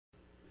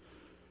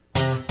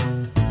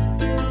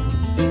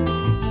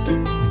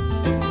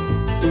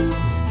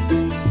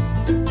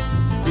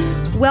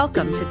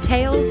Welcome to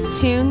Tales,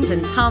 Tunes,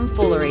 and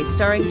Tomfoolery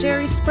starring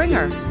Jerry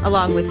Springer,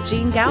 along with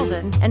Gene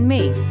Galvin and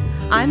me.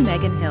 I'm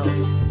Megan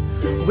Hills.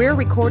 We're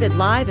recorded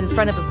live in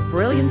front of a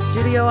brilliant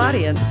studio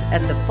audience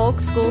at the Folk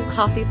School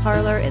Coffee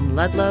Parlor in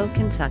Ludlow,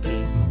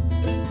 Kentucky.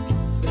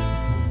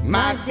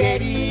 My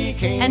daddy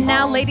came And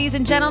now, home. ladies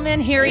and gentlemen,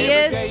 here he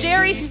is,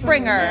 Jerry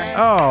Springer.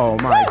 Oh,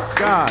 my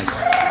gosh.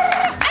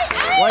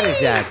 What is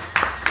that?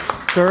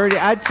 30,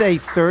 I'd say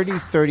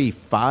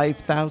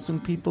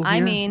 35,000 people here.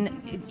 I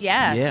mean,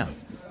 yes. Yeah.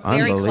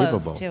 Very Unbelievable.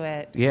 close to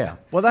it. Yeah.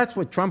 Well, that's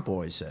what Trump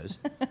always says.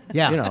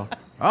 Yeah. You know,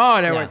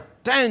 oh, there Yeah. were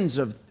tens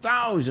of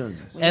thousands.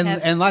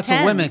 And lots of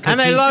tens. women. 'cause And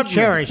they he love me.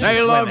 cherishes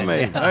They love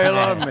women. me. Yeah. They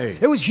love me.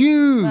 It was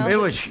huge. It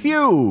was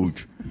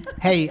huge.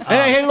 Hey,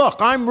 Hey, look,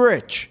 I'm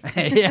rich. Look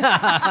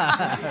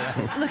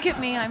at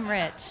me, I'm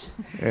rich.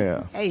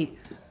 Yeah. hey,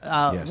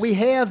 Yes. we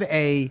have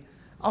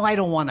I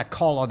don't want to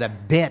call it a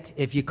bit.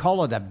 If you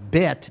call it a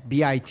bit,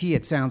 B-I-T,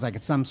 it sounds like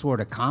it's some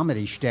sort of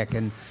comedy shtick,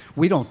 and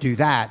we don't do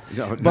that.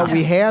 No, but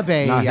we have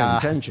not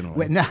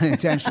intentionally. Not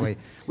intentionally.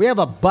 We have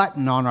a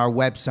button on our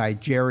website,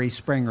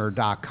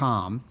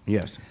 jerryspringer.com,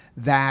 Yes.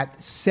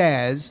 that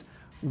says,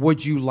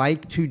 would you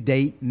like to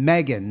date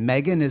Megan?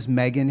 Megan is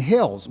Megan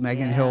Hills.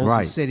 Megan Yeah. Hills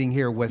Right. is sitting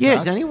here with Yeah,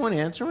 us. is anyone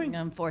answering?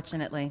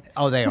 Unfortunately.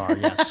 Oh, they are,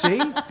 yes.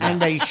 See?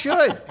 And they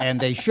should. And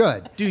they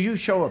should. Do you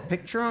show a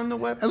picture on the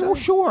website? Well,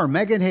 sure.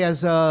 Megan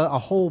has a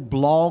whole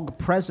blog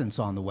presence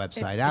on the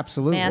website. It's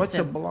Absolutely. massive. What's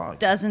a blog?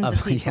 Dozens of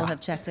people yeah.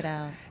 have checked it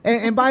out.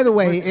 And by the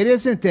way, it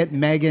isn't that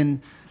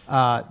Megan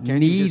Can't you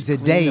needs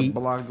just a clean the date.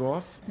 blog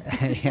off?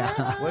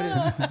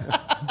 Yeah.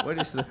 What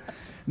is the...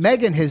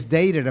 Megan has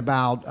dated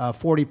about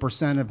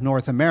 40% of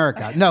North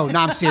America. No,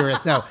 I'm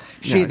serious. No,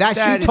 she No,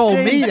 you told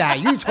see? me that.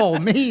 You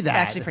told me that.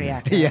 actually pretty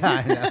accurate.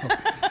 Yeah,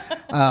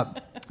 I know.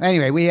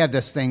 Anyway, we have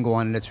this thing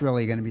going, and it's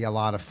really going to be a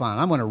lot of fun.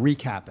 I'm going to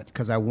recap it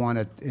because I want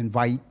to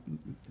invite.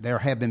 There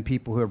have been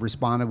people who have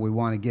responded. We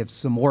want to give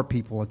some more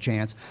people a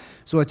chance.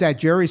 So it's at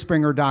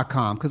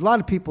jerryspringer.com because a lot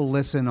of people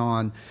listen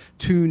on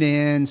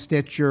TuneIn,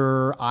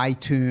 Stitcher,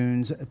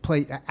 iTunes,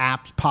 play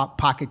apps.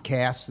 Pocket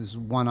Casts is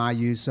one I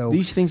use. So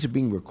These things are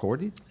being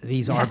recorded?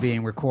 these are Yes.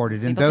 being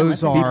recorded, and People can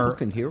those listen. People are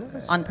can hear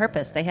us? On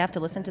purpose. They have to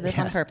listen to this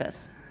on Yes.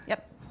 purpose.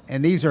 Yep.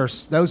 and those are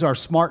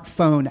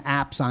smartphone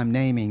apps I'm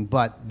naming,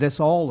 but this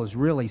all is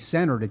really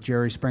centered at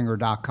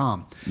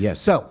jerryspringer.com. Yes.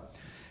 So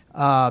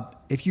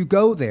if you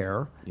go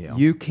there, Yeah.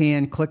 you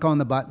can click on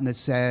the button that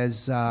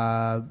says,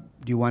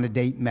 do you want to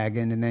date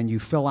Megan? And then you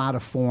fill out a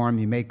form,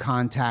 you make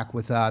contact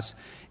with us.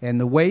 And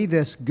the way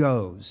this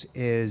goes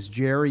is,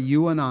 Jerry,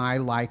 you and I,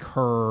 like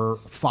her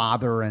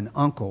father and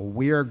uncle,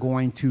 we are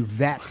going to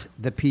vet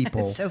the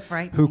people So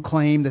frightening. who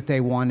claim that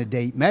they want to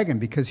date Megan.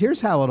 Because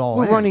here's how it all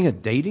We're ends. running a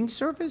dating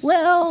service?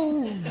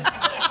 Well,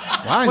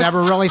 I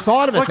never really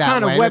thought of it what that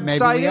kind of way. but maybe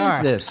website we is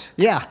are. this?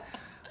 Yeah.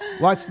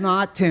 Well, it's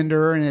not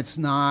Tinder and it's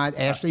not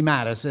Ashley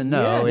Madison.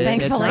 No, Yeah,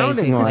 it's thankfully.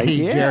 basically Sounding like,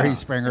 yeah.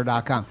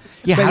 jerryspringer.com.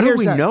 Yeah, But how do here's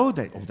we a- know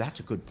that? Oh, that's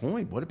a good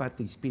point. What about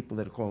these people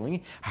that are calling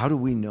in? How do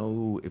we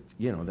know if,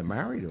 they're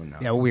married or not?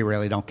 Yeah, we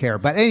really don't care.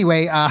 But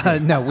anyway,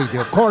 no, we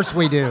do. Of course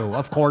we do.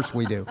 Of course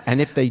we do.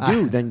 And if they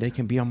do, then they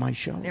can be on my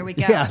show. There we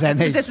go. Yeah, then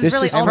this they is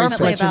really and we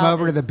ultimately switch them about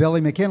over to the this.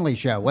 Billy McKinley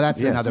show. Well,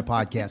 that's Yes. another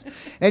podcast.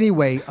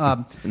 Anyway,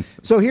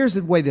 so here's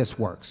the way this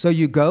works. So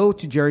you go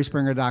to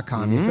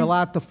jerryspringer.com, you fill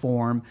out the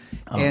form,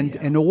 and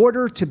in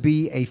order to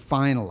be a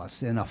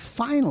finalist, and a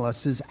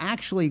finalist is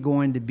actually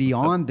going to be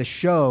on the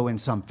show in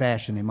some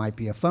fashion. It might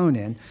be a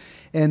phone-in.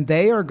 And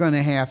they are going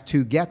to have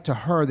to get to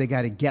her. They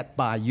got to get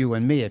by you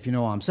and me, if you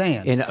know what I'm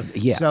saying.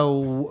 Yeah.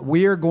 So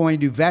we are going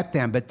to vet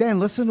them. But then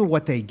listen to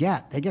what they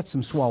get. They get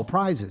some swell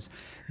prizes.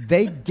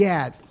 They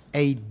get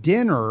a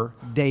dinner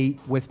date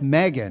with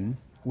Megan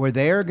where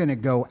they're going to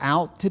go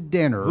out to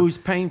dinner. Who's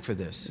paying for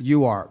this?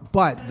 You are.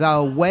 But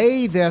the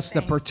way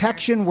the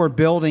protection we're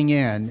building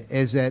in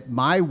is that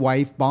my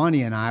wife,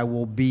 Bonnie, and I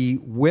will be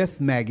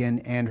with Megan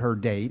and her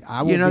date.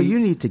 I will be, You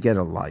need to get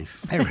a life.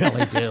 I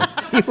really do.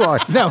 You are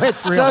No,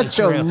 it's really such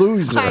true. a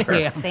loser. I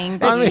am.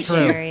 Thank It's you,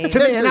 true. Jerry. To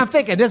me, and I'm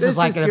thinking this is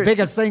like is the your-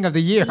 biggest thing of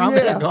the year. I'm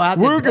going to go out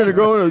to We're going to dinner.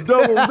 go on a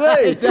double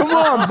date. Come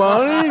on,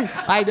 Bonnie.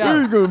 I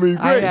know. It's going to be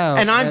I great. know.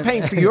 And I'm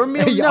paying for your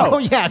meal? No. Oh,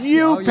 yes.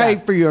 You Oh, pay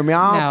yes. for your meal.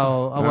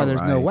 No. Well,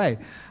 there's no way.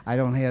 I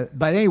don't have.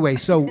 But anyway,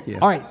 so,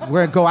 all right, we're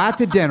going to go out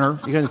to dinner.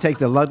 You're going to take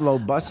the Ludlow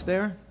bus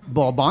there?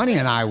 Well, Bonnie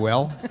and I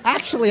will.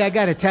 Actually, I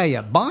got to tell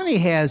you, Bonnie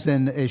has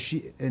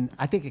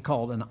I think it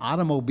called an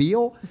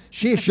automobile.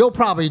 She'll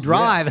probably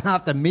drive, and I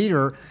have to meet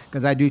her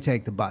because I do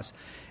take the bus.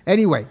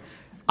 Anyway,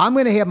 I'm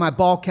going to have my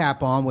ball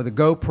cap on with a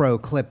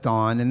GoPro clipped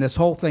on, and this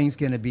whole thing's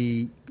going to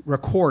be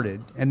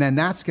recorded, and then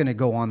that's going to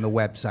go on the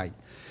website.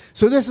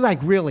 So this is like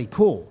really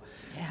cool.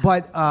 Yeah.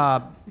 But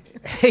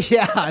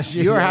yeah,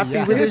 You're happy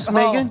with this, Oh,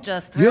 Megan?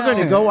 just You're going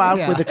to go out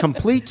Yeah. with a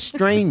complete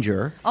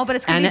stranger. Oh, but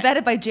it's going to be and-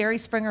 vetted by Jerry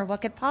Springer.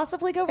 What could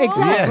possibly go wrong?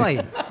 Exactly.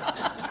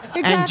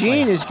 And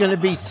Gene is going to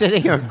be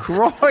sitting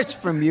across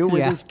from you with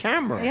Yeah. his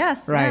camera.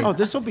 Yes. Right. Oh,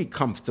 this will be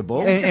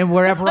comfortable. And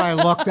wherever I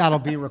look, that'll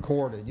be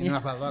recorded. You know,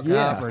 if I look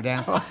Yeah. up or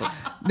down.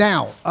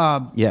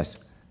 Now, Yes.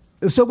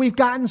 so we've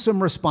gotten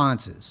some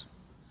responses.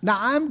 Now,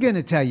 I'm going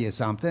to tell you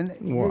something.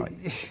 What?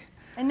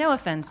 And no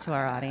offense to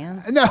our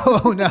audience. No.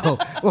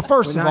 Well,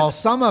 first of all,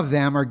 some of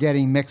them are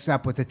getting mixed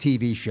up with the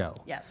TV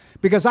show. Yes.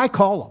 Because I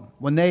call them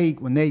when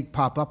they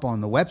pop up on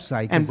the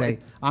website because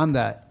I'm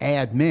the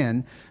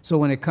admin. So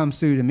when it comes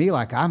through to me,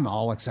 like I'm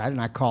all excited,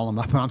 and I call them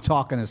up, and I'm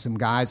talking to some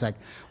guys. Like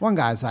one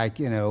guy's like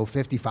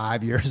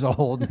 55 years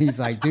old, and he's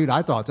like, "Dude,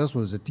 I thought this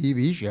was a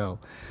TV show.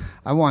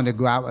 I wanted to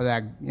go out with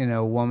that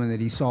woman that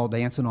he saw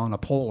dancing on a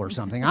pole or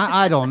something.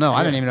 I don't know.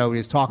 I didn't even know what he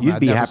was talking You'd about.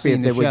 be I've never happy if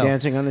seen they the were show.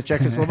 dancing on the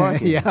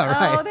Czechoslovakia. Yeah,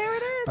 right. Oh, there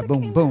it is. It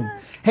Boom, came boom.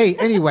 back. Hey,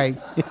 anyway.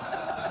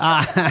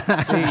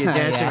 So you're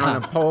dancing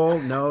on a pole?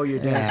 No, you're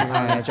dancing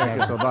on a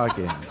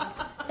Czechoslovakia.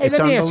 Hey, It's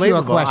let me ask you a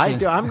unbelievable.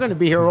 question. I'm going to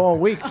be here all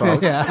week,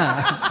 folks.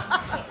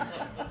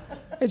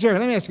 Hey, Jerry,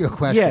 let me ask you a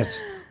question. Yes.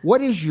 What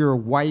is your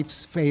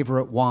wife's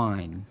favorite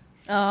wine?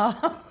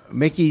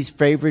 Mickey's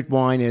favorite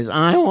wine is,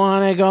 I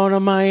want to go to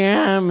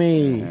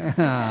Miami.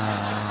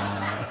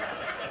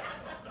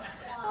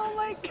 Oh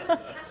my God.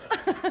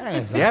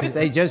 Yep,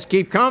 they just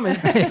keep coming.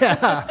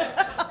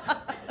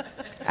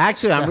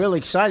 Actually, I'm really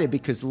excited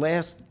because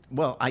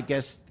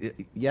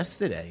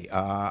yesterday,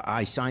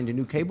 I signed a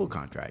new cable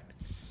contract.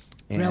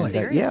 And, Really?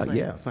 Seriously?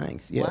 Yeah,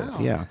 thanks. Yeah, Wow.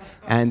 yeah.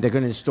 And they're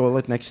going to install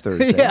it next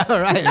Thursday. Yeah,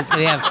 right. It's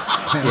gonna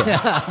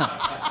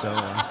have. So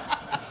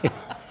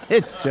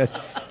it just...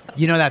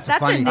 That's a That's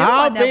funny. a new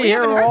I'll one that be we here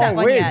haven't heard that all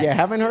one week. yet. You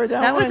haven't heard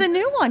that That one? was a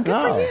new one.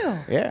 Good for Oh, you.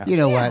 Yeah. You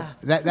know Yeah.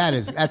 what?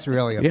 That's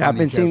really a Yeah, funny I've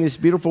been joke. seeing this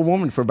beautiful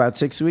woman for about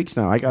 6 weeks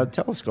now. I got a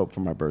telescope for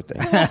my birthday.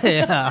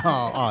 Yeah.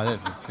 Oh, this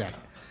is sick.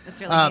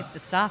 This really needs to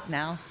stop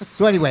now.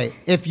 So anyway,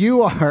 if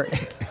you are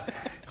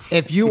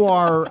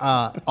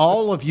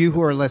all of you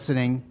who are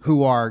listening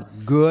who are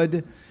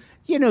good,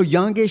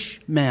 youngish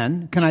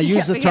men. Can I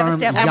use the we have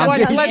term established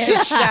youngish? that. Let's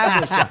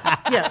establish that.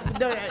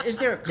 Yeah, is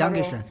there a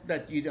Youngish. cutoff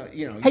that you don't,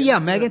 Hey, yeah,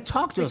 Megan,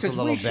 talk to us a because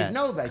little we should bit.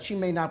 know that. She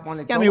may not want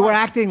to Yeah, I go mean, we're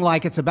out. acting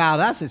like it's about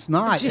us. It's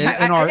not. In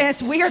and our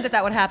it's weird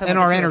that would happen. in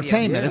with our the two of you.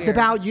 entertainment. It's Weird.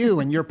 about you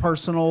and your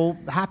personal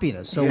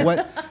happiness.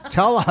 So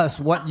tell us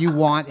what you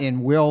want,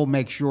 and we'll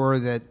make sure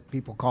that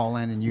people call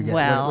in and you get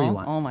what you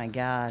want. Oh my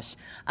gosh.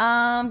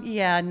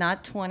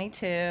 Not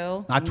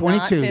 22. Not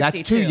 22. That's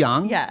too 52.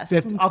 young. Yes.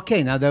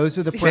 Okay, now those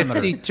are the perimeters.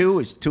 52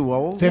 is too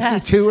old.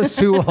 52 is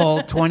too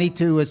old.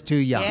 22 is too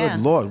young. Yeah.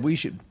 Good Lord, we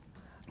should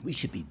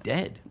be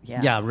dead.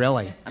 Yeah,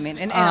 really. I mean,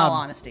 in all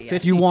honesty, yes.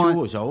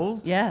 52 is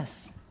old?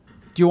 Yes.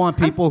 Do you want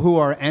people who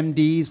are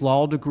MDs,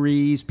 law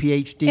degrees,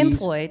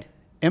 PhDs?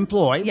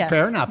 Employed. Yes.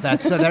 Fair enough.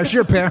 There's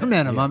your bare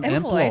minimum.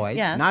 Employed,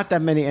 yes. Not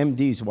that many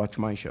MDs watch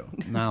my show.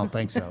 No, I don't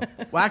think so.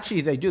 Well,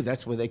 actually, they do.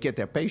 That's where they get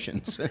their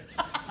patients.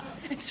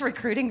 It's a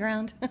recruiting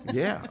ground.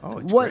 Yeah. Oh,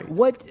 it's great.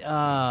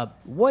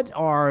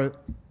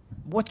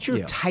 What's your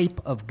Yeah. type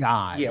of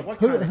guy? Yeah, what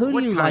who kind of- do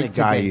what you kind like of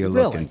guy to are date? you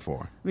Really? looking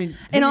for? I mean, who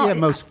And do you all- have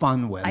most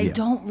fun with? I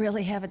don't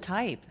really have a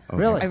type.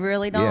 Really? I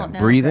really Yeah. don't. No.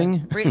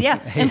 Breathing? Yeah,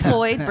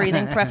 employed,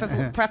 breathing,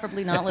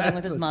 preferably not living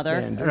with his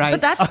mother. standard. Right.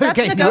 But that's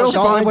Okay, negotiable.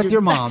 don't live with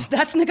your mom.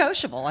 That's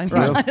negotiable. I mean,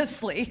 Right.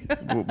 honestly.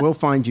 We'll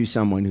find you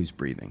someone who's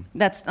breathing.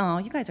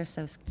 You guys are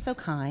so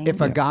kind.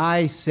 If a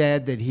guy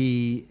said that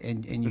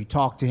and you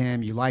talk to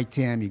him, you liked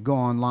him, you go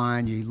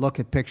online, you look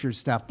at pictures,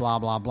 stuff, blah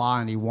blah blah,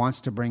 and he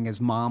wants to bring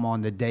his mom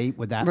on the date,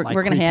 would that we're like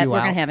gonna creep have you we're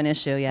out? gonna have an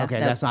issue. Yeah. Okay,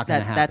 that's not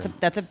gonna happen.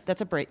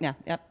 That's a break. Yeah.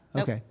 Yep.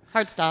 Nope. Okay.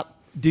 Hard stop.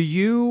 Do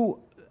you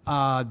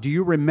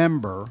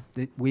remember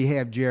that we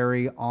have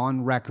Jerry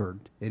on record?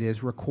 It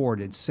is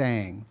recorded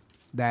saying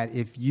that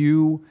if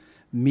you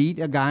meet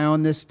a guy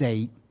on this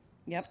date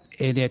Yep.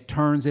 and it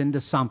turns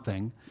into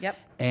something, Yep.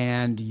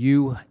 and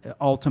you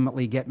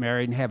ultimately get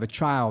married and have a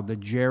child, that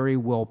Jerry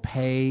will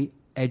pay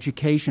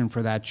education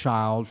for that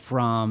child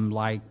from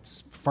like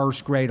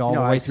first grade all the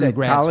way I through said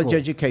grad college school.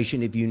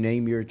 education if you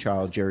name your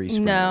child Jerry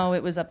Springer. No,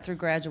 it was up through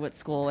graduate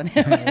school and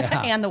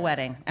and the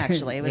wedding.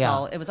 Actually, it was Yeah.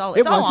 all. It was all.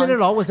 It It's all wasn't on-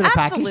 at all? Was it a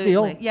package Absolutely.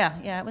 deal?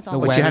 Yeah. It was all. The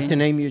But wedding? you have to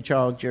name your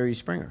child Jerry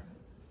Springer.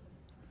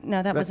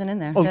 No, that wasn't in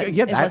there. Oh, That-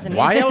 yeah, it wasn't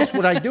why in- else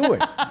would I do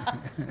it?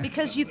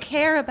 Because you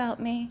care about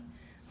me.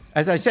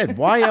 As I said,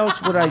 why else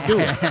would I do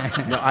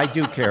it? No, I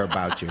do care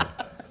about you.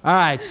 All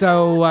right,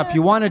 so if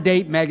you want to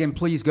date Megan,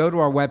 please go to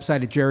our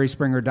website at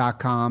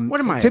jerryspringer.com.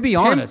 What am I, To a be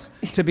pimp? honest,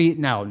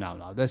 no,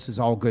 this is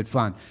all good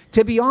fun.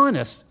 To be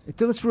honest,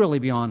 let's really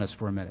be honest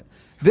for a minute.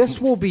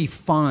 This will be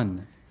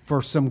fun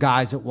for some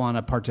guys that want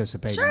to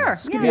participate in Sure,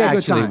 this. It's gonna yeah. be a good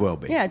Actually time. will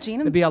be. Yeah, Gene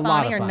It'd and be a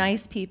lot Bonnie of are fun.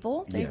 nice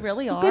people. They Yes.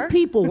 really are. Good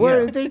people.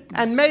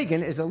 And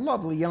Megan is a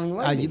lovely young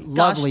A lady.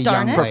 lovely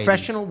darn young it. lady.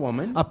 Professional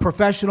woman. A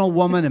professional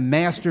woman, a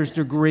master's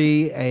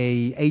degree,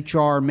 a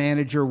HR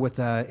manager with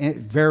a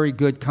very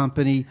good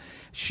company.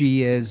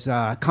 She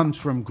comes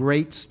from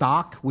great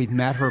stock. We've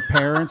met her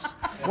parents.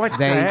 What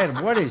the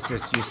heck? What is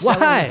this?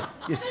 What?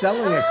 You're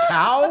selling a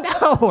cow?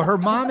 No, her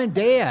mom and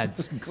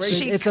dad's.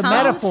 She It's a comes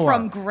metaphor.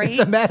 from great It's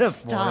a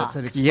metaphor. stock. It's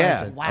an expression.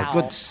 Yeah, Wow. a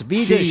good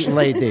Swedish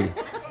lady.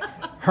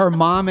 Her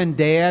mom and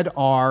dad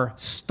are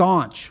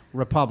staunch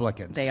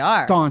Republicans. They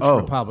are. Staunch Oh.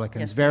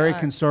 Republicans. Yes, they very are.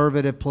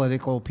 conservative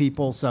political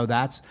people. So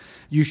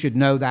you should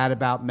know that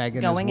about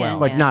Megan Going as well. in,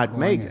 But yeah. not Going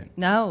Megan.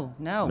 No,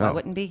 I No.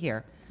 wouldn't be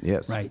here.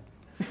 Yes. Right.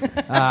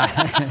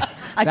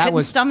 I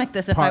couldn't stomach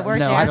this if I were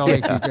No, Jerry. I don't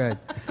think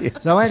you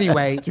could. So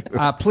anyway,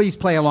 please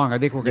play along. I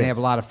think we're going to have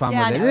a lot of fun Yeah,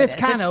 with I it. know And it it's is.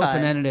 kind It's of fun.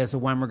 open-ended as to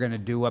when we're going to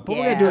do it, but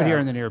we're going to do it here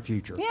in the near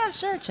future. Yeah,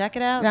 sure. Check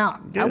it out. Now,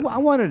 I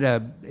wanted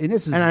to, and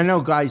this is... And I know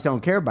guys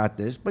don't care about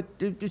this, but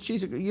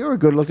you're a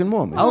good-looking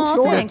woman. Oh,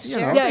 sure. thanks, You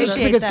know, Jerry. Yeah, it's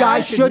Appreciate because that.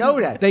 guys should should know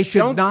that. They should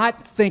Don't-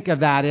 not think of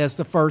that as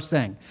the first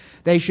thing.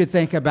 They should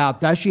think about,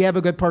 does she have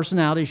a good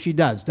personality? She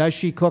does. Does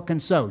she cook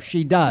and sew?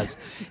 She does.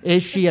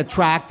 Is she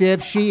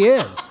attractive? She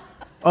is.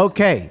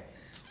 Okay.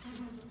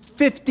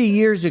 50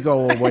 years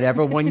ago or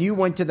whatever, when you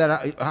went to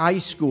that high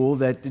school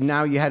that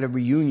now you had a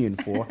reunion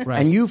for,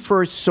 Right. and you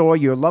first saw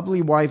your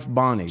lovely wife,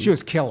 Bonnie, She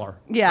was killer.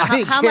 Yeah, I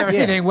didn't how care much-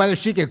 anything whether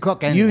she could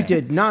cook anything. you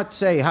did not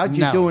say, how'd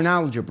you No. do in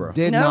algebra?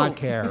 Did No. not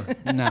care.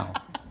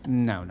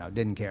 No,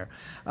 didn't care.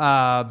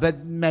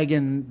 But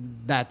Megan,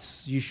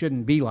 you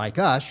shouldn't be like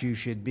us. You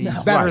should be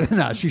better Right. than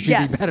us. You should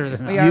Yes. be better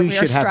than We us. are- You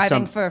should have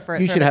striving some- for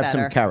you for should the have some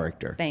better.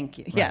 character. Thank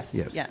you. Yes.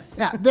 Yes. Yes.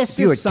 Now, this If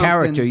you had is something.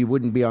 character, you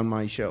wouldn't be on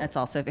my show. That's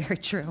also very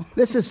true.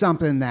 This is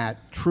something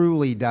that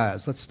truly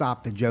does. Let's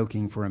stop the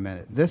joking for a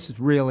minute. This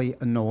really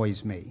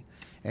annoys me.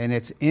 And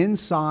it's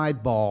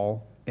inside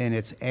ball, and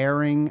it's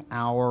airing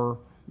our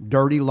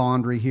dirty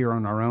laundry here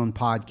on our own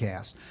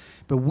podcast.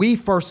 But we,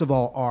 first of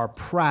all, are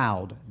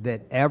proud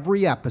that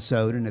every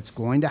episode, and it's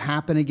going to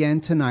happen again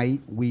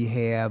tonight, we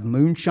have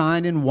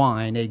Moonshine and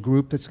Wine, a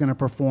group that's going to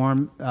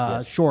perform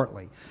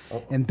shortly.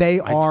 And they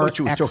I are thought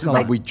you were excellent. talking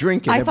about we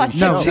drink it I every thought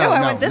show. so too. No, I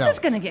no, went, this no. is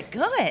going to get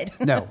good.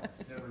 No.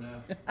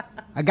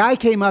 A guy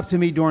came up to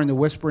me during the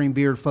Whispering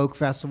Beard Folk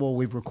Festival.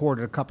 We've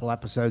recorded a couple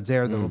episodes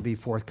there that'll be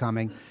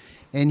forthcoming.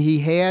 And he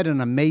had in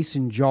a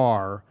mason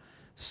jar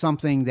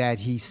something that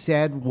he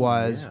said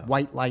was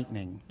white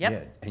lightning. Yep. Yeah,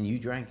 and you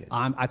drank it.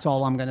 That's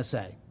all I'm going to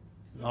say.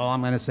 All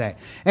I'm going to say.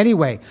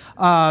 Anyway,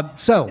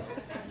 so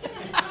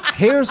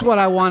here's what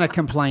I want to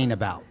complain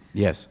about.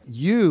 Yes.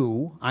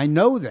 I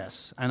know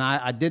this, and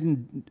I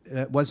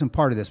wasn't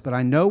part of this, but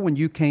I know when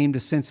you came to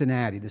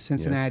Cincinnati, the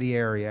Cincinnati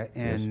area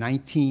in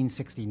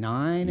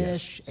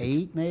 1969-ish,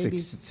 8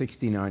 maybe?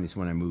 69 is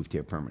when I moved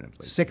here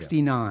permanently.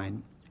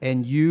 69.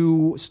 And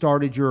you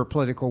started your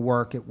political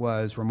work. It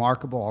was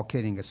remarkable, all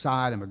kidding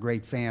aside. I'm a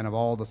great fan of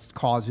all the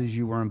causes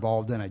you were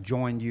involved in. I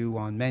joined you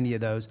on many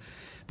of those.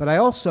 But I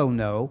also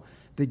know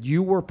that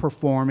you were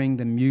performing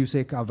the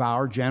music of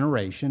our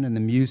generation and the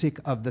music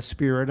of the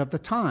spirit of the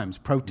times,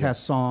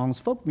 protest songs,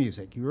 folk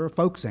music. You were a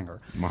folk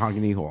singer.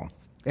 Mahogany Hall.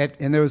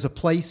 And there was a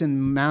place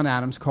in Mount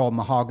Adams called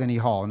Mahogany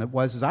Hall, and it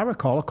was, as I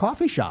recall, a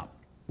coffee shop.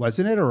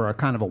 Wasn't it? Or a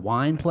kind of a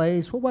wine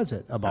place? What was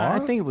it? A bar? I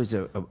think it was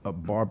a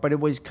bar, but it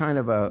was kind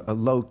of a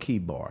low-key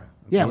bar.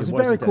 Yeah, it was a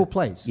very wasn't cool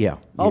place. Yeah.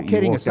 All You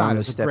kidding walked down aside, the it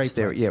was a steps great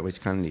there. place. Yeah, it was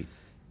kind of neat.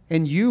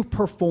 And you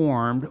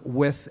performed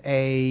with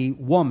a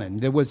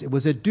woman. It was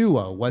a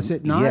duo, was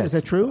it not? Yes. Is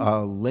that true?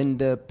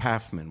 Linda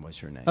Paffman was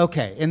her name.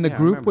 Okay, and the Yeah, I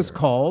group remember was her.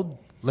 called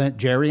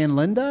Jerry and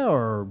Linda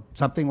or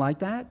something like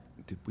that?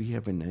 Did we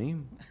have a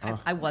name?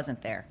 I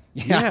wasn't there.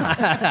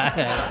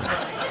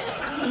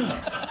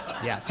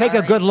 Yeah, take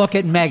a good look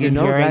at Megan,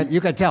 You know Jerry. that-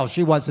 You could tell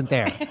she wasn't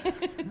there.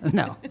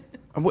 No.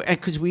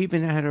 Because we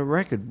even had a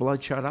record,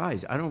 Bloodshot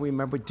Eyes. I don't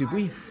remember. Did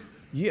we?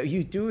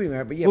 You do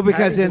remember? Yeah, Well,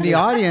 because Patty in the did-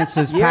 audience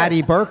is Yeah.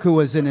 Patty Burke, who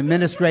was an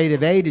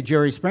administrative aide to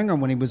Jerry Springer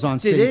when he was on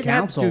Did city it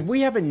have, council. did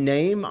we have a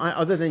name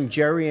other than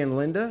Jerry and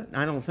Linda?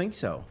 I don't think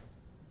so.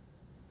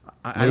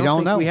 I We don't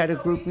think know. we had a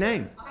group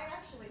name. I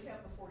actually have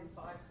the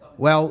 45 song.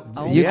 Well,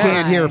 Oh you yeah.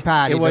 can't hear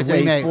Patty, It was but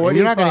we a may,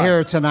 you're not going to 45. hear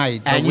her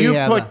tonight. but And we you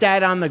have put a-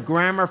 that on the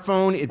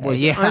gramophone. It was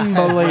Yeah, that's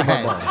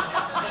unbelievable.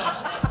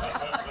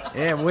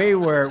 Yeah, we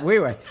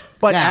were.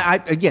 But Now-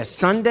 yes,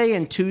 Sunday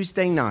and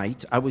Tuesday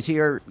night, I was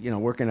here,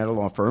 working at a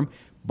law firm.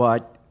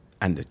 But,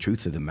 and the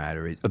truth of the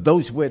matter is,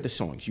 those were the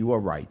songs. You are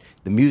right.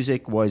 The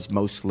music was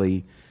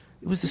mostly,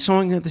 it was the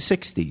song of the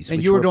 60s. And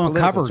which you were doing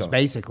political covers, songs.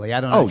 basically.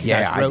 I don't know if you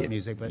yeah, guys I wrote did.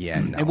 music, but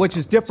Yeah, no, and which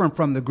is no. different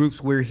from the groups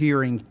we're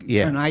hearing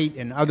Yeah. tonight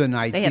and other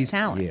nights. They have These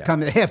talent. Yeah.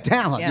 They have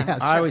talent. Yeah.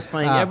 Yes, I was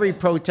playing every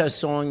protest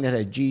song that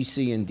had G,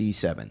 C, and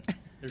D7.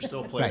 They're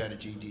still played Right. out of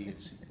GD.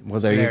 Well,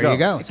 there There you you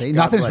go. go. See, God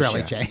nothing's bless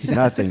really you. changed.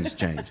 Nothing's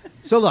changed.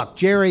 So look,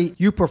 Jerry,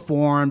 you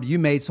performed. You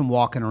made some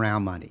walking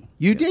around money.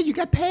 You did. You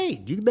got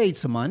paid. You made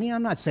some money.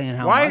 I'm not saying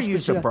how Why much. are you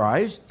but got-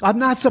 surprised? I'm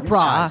not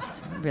surprised.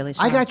 Shocked. Really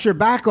I got shocked. your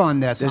back on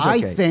this. It's I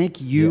okay. think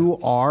you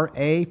are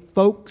a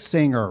folk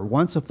singer.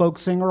 Once a folk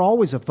singer,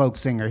 always a folk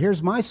singer.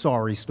 Here's my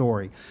sorry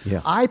story.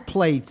 Yeah. I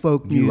played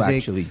folk You music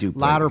actually do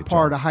play latter the guitar.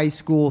 part of high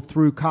school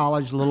through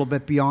college, a little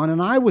bit beyond,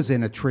 and I was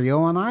in a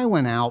trio, and I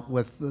went out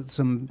with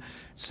some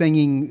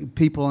singing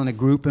people in a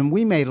group, and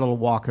we made a little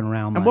walking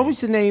around. And money. what was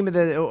the name of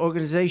the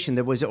organization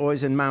that was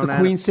always in Mount The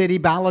Adams? Queen City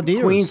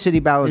Balladeers. Queen City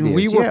Balladeers, And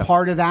we were yeah.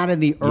 part of that in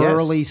the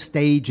early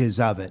stages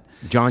of it.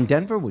 John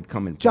Denver would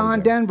come and play John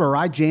there. Denver,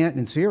 I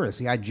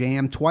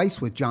jammed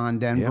twice with John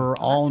Denver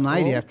Yeah. all That's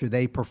night cool. after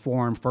they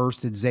performed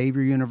first at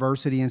Xavier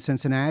University in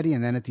Cincinnati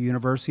and then at the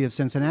University of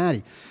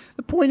Cincinnati.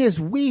 The point is,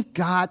 we've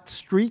got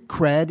street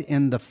cred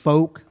in the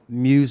folk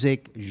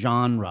music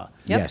genre.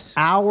 Yep. Yes.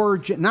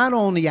 Not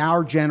only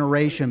our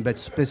generation, but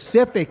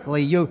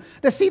specifically you.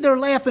 See, they're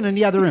laughing in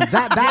the other room.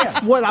 That's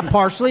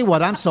partially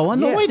what I'm so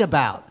annoyed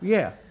about.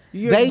 Yeah.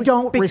 They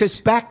don't because-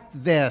 respect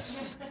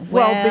this.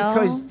 Well, Well-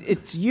 because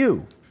it's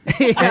you.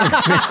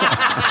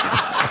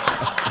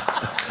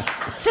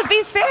 To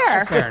be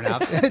fair, Fair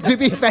enough. To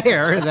be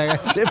fair,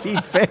 To be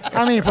fair.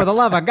 I mean, for the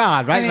love of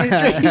God, right?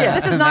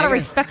 this is not a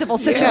respectable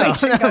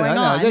situation going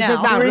on. This is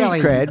not Street really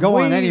cred.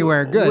 going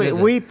anywhere good. is it?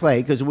 We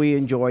play because we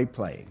enjoy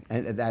playing,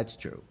 and that's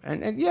true.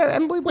 And yeah,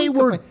 and We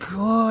were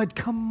good.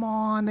 Come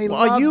on, they Are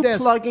love you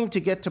this. plugging to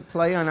get to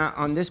play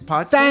on this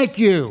podcast? Thank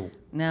you.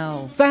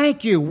 No.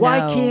 Thank you. Why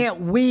No.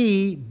 can't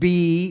we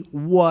be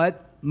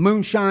what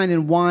Moonshine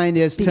and Wine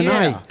is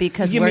tonight? Yeah.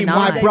 Because you we're mean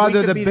not. my brother,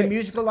 brother, the be bi- the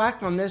musical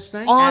act on this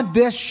thing? On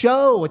this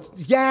show,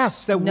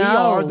 yes, that we No.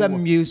 are the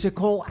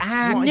musical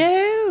act.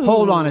 No.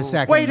 Hold on a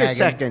second. Wait a Megan.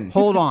 second.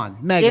 Hold on,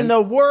 Megan. In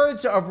the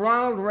words of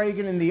Ronald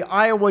Reagan in the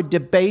Iowa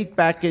debate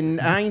back in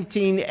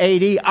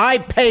 1980, I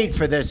paid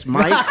for this,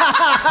 Mike.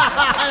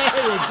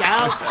 there you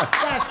go.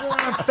 That's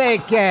what I'm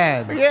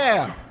thinking.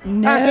 Yeah.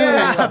 No.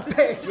 That's what I'm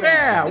thinking.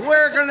 Yeah,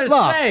 we're going to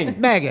Look,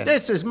 sing. Megan.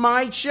 This is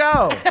my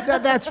show.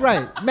 That's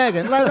right,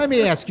 Megan. Let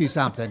me ask you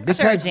something,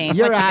 because Gene,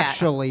 you're what you got?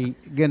 actually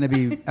going to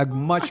be a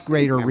much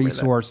greater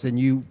resource than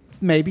you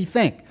maybe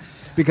think.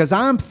 Because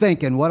I'm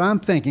thinking what I'm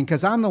thinking,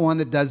 because I'm the one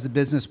that does the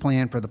business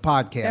plan for the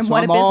podcast. And so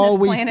what I'm a business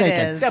always plan it thinking.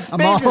 is. The I'm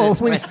business always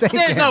plan. thinking.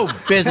 There's no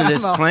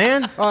business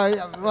plan.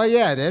 Well,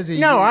 yeah, it is.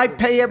 No, I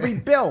pay every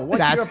bill. What's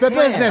That's your the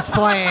plan? business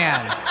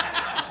plan.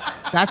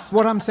 That's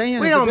what I'm saying.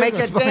 We is the don't make a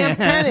business damn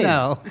plan. penny.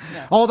 No.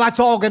 Oh, that's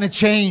all going to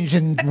change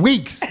in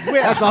weeks.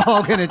 That's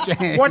all going to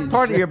change. What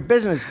part of your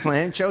business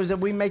plan shows that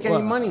we make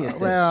any money at this?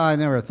 Well, I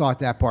never thought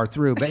that part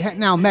through. But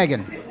now,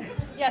 Megan,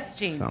 Yes,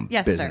 Gene. Some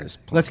Yes, business sir.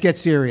 plan. let's get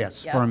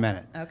serious Yep. for a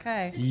minute.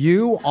 Okay.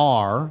 You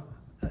are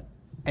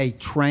a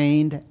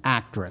trained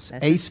actress.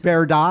 This is-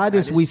 Verdad,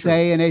 as is we true.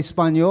 say in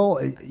Espanol.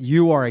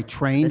 You are a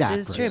trained This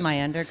actress. is true.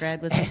 My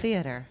undergrad was in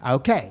theater.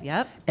 Okay.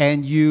 Yep.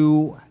 And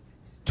you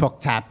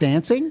took tap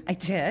dancing. I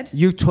did.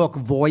 You took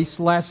voice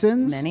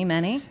lessons.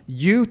 Many.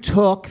 You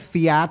took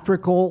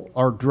theatrical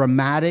or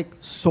dramatic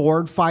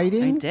sword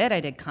fighting. I did.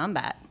 I did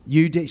combat.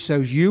 You did. So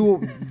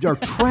you are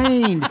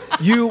trained.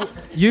 You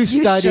You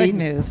studied. should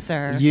move,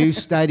 sir. You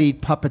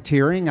studied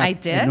puppeteering I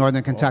at did.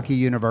 Northern Kentucky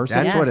University.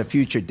 That's what a Yes.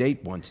 future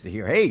date wants to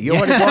hear. Hey, you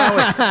want to go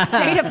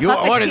out with, you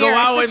want to go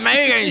out with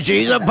Megan?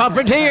 She's a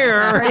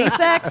puppeteer. Pretty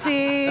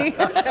sexy.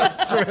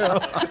 That's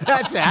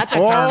a turn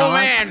Oh, on.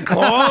 man,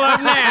 call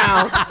him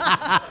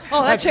now.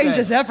 Oh, that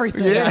changes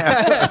everything.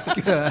 That's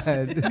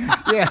good.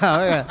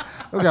 Yeah.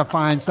 We're gonna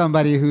find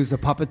somebody who's a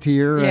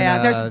puppeteer. Yeah,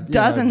 and there's a,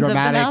 dozens of them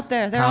dramatic out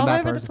there. They're all combat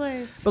over the person.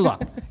 place. But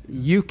look,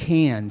 you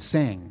can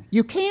sing.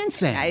 You can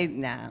sing. I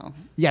know.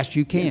 Yes,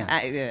 you can.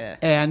 I,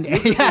 And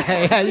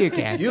yeah, you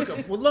can. You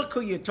can, well, look who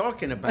you're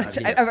talking about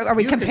here. Are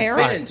we you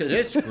comparing? Can fit into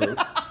this group.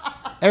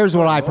 Here's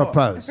what I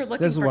propose. We're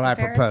looking This is for what I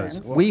propose.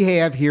 comparisons. We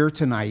have here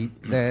tonight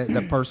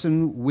the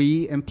person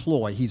we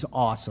employ. He's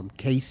awesome,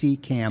 Casey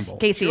Campbell.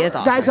 Casey is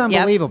awesome. Guy's Yep.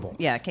 unbelievable.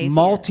 Yeah, Casey is.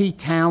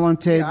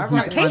 Multi-talented. Yeah, I He's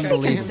write a check Casey can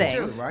unbelievable. sing.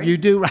 too, right? You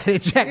do write a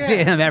check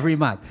to him every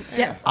month.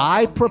 Yes.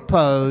 I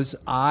propose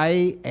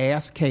I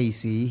ask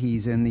Casey,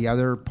 he's in the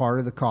other part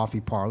of the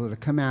coffee parlor, to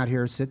come out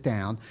here, sit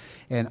down,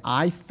 and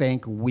I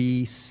think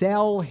we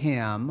sell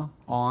him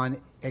on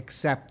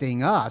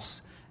accepting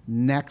us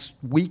next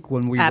week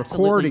when we record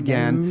Absolutely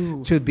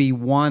again to be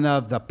one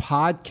of the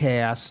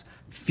podcast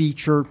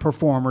featured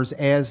performers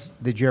as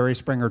the Jerry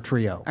Springer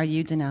Trio. Are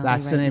you Denali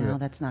That's the right name of now? it.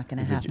 That's not going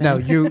to happen. No,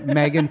 you,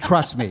 Megan,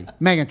 trust me.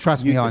 Megan,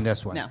 trust me on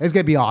this one. No. It's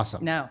going to be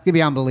awesome. No. It's going to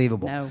be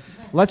unbelievable. No.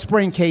 Let's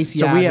bring Casey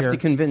So out we have here. to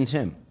convince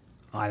him.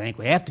 I think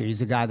we have to. He's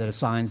the guy that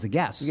assigns the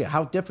guests. Yeah,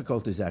 how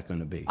difficult is that going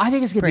to be? I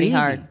think it's going to Pretty be easy.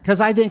 hard. Because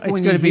I think It's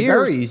when going he to be hears,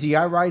 very easy.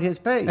 I write his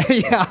pay.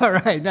 yeah, all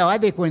right. No, I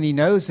think when he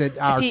knows that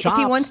our If he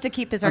chops wants to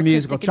keep his are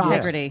musical artistic chops.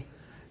 integrity.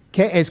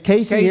 Is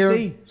Casey, here?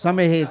 Casey?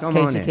 Somebody has Come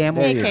on Casey in.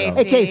 Campbell. There you go.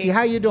 Hey, Casey,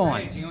 how you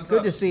doing? Gene, what's Good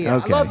up? to see you.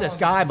 Okay. I love this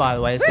guy, by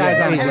the way. This guy's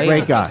He's a unbelievable.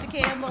 great guy.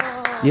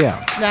 Campbell.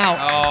 Yeah. Now,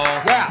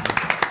 yeah.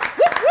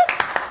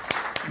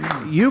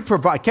 You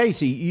provide,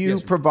 Casey, you Yes,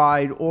 sir.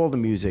 provide all the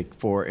music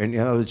for, and in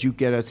other words, you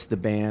get us the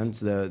bands,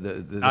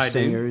 the I do.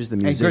 singers, the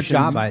Hey, musicians. good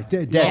job.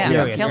 Dead Yeah,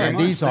 serious. killer. Man.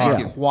 These Thank are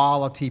you.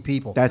 quality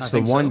people. That's the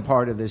think so. one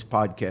part of this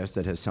podcast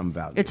that has some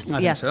value. It's I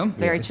think yeah, so.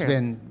 very It's true.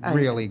 been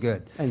really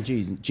good. and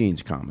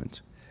Gene's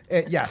comments.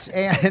 Yes,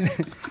 and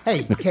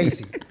hey,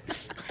 Casey,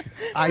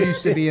 I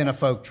used to be in a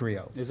folk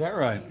trio. Is that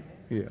right?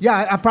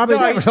 Yeah, I probably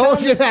No, never he's told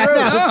telling you the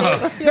that.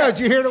 truth. No, did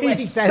you hear the way He's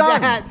he said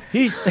stunned. that?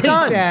 He's He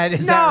stunned. said, "Is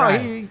No, that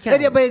right?" he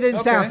can't. But it didn't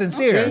sound Okay.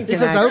 sincere. Gene He can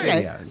says, actually,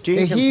 "Okay." yeah.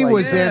 Gene can He play.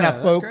 was in Yeah, a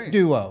that's folk great.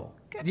 duo.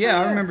 Yeah,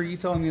 I remember you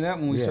telling me that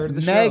when we started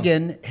the show.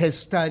 Megan has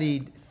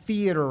studied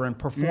theater and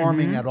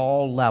performing at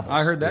all levels.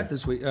 I heard that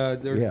this week.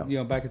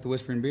 Yeah. Back at the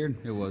Whispering Beard,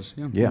 it was.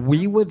 Yeah. Yeah.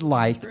 We would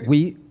like great.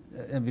 we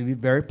be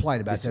very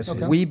polite about this.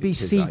 Okay. We It's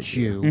his beseech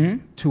idea.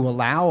 you to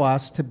allow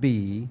us to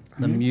be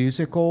the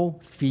musical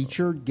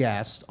featured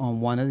guest on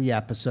one of the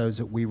episodes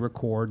that we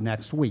record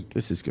next week.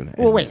 This is going to.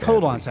 Well, wait,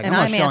 hold on a second.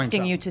 And I'm gonna show him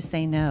asking you something. to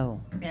say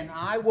no. And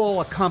I will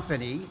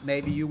accompany,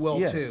 maybe you will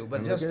Yes, too, but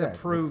and just look to at that.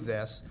 prove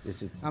this,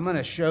 This is- I'm going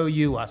to show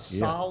you a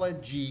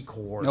solid G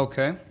chord.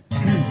 Okay.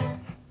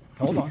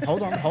 Hold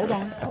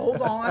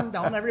on.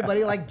 Don't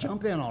everybody like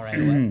jump in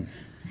already.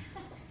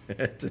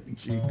 It's a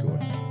G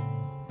chord.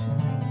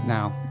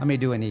 Now, let me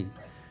do an E.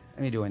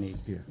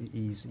 Yeah.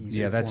 E's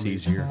easier Yeah, that's for me.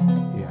 easier.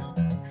 Yeah.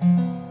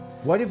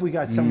 What if we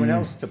got someone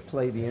else to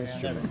play the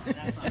instrument?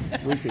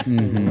 We could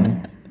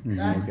sing.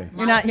 Okay.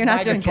 You're not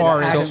My doing guitar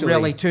good. isn't Actually-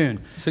 really tuned.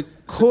 So,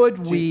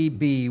 Could we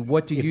be?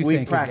 What do If you we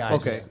think, practice, guys?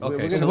 Okay, we're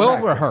okay, gonna so we'll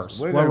practice. rehearse.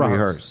 We're We'll going to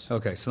rehearse.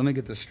 rehearse. okay, so let me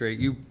get this straight.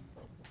 You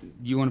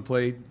want to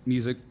play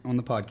music on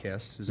the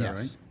podcast? Is that Yes.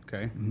 right?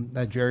 Okay.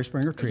 That Jerry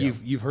Springer Trio.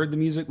 You've heard the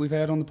music we've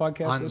had on the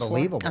podcast? this far?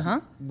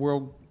 Unbelievable.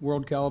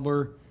 World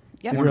caliber.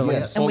 Yep. It really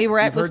is. And we were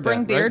at You've with heard that,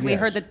 right? Springbeard. We Yes.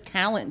 heard the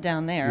talent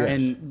down there. Yes.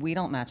 And we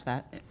don't match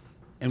that.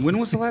 And when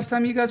was the last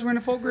time you guys were in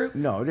a folk group?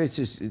 No, it's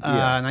just.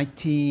 Yeah.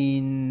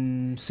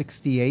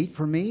 1968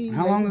 for me.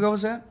 How maybe? long ago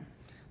was that?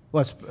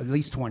 Well, it's at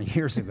least 20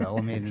 years ago.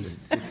 I mean,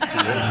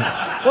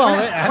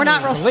 We're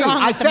not real strong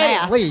I with the said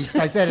math. at least.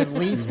 I said at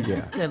least.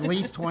 Yeah. It's at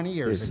least 20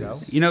 years This ago.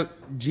 is- You know,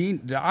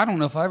 Gene, I don't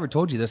know if I ever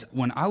told you this.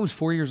 When I was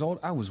 4 years old,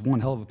 I was one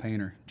hell of a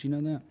painter. Do you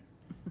know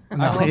that?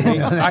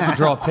 I could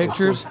draw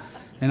pictures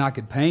and I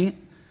could paint.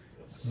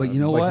 But you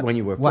know what? When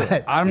you were What?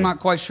 four. I'm not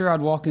quite sure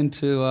I'd walk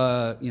into,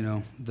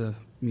 the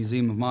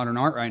Museum of Modern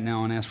Art right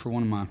now and ask for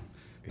one of my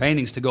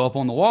paintings to go up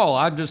on the wall.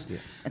 I just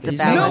It's a He's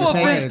valid no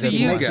Painted offense to it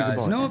you makes you guys.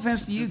 go No on.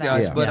 offense to you It's a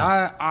guys, valid- but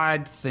Yeah. I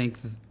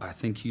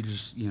think you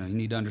just you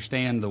need to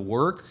understand the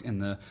work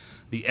and the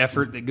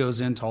effort that goes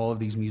into all of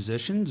these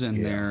musicians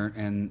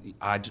and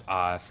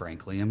I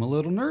frankly am a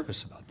little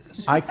nervous about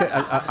this.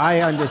 I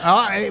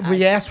understand.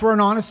 We asked for an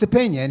honest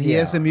opinion. He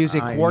Yeah, is the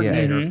music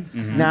coordinator.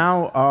 yeah.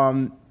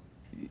 Now,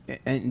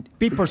 and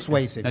Be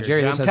persuasive. Now, Here,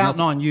 Jerry, Jim. this I'm has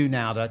counting on you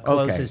now to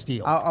close okay, his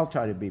deal. I'll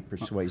try to be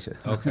persuasive.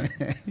 Okay,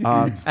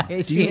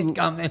 I see it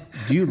coming.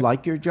 Do you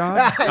like your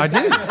job? I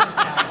do.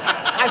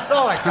 I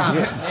saw it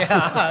coming.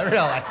 Yeah,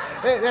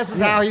 really. This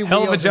is how he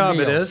Hell of a wheels job and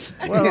it deals. is.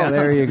 Well,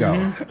 there you go.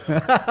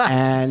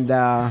 And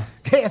Ask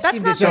That's him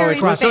to not just very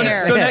trust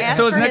fair. him. So, Ask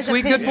so is for next his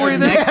week good for you opinion.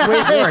 then? next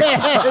week works.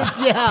 Yes,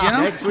 yeah. You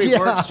know? Next week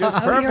works just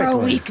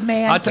perfectly.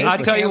 man. I'll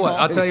tell you what.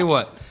 I'll tell you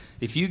what.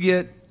 If you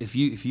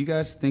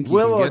guys think you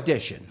We'll can get,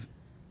 audition.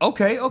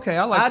 Okay.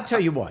 I like. I'll tell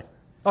you what.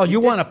 Oh, you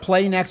want to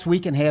play next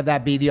week and have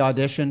that be the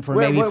audition for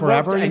maybe Well,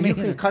 forever? and you you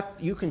mean?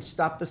 you can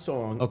stop the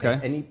song Okay.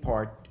 at any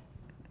part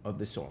of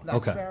the song. That's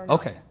Okay. fair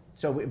enough. Okay.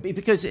 So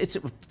because it's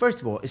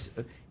first of all,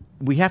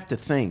 we have to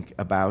think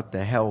about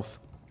the health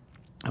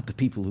of the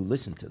people who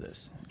listen to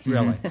this.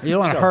 Really, you don't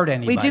want to hurt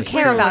anybody. We do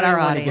care about our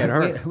wanna get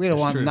audience. hurt. We don't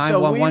want true.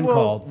 911 so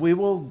called. we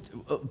will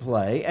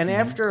play, and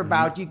after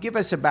you give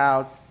us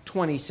about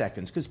 20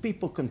 seconds, because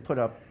people can put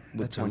up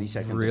with That's a 20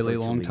 seconds. of really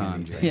long virtually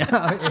time, anything. Jay.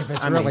 Yeah, if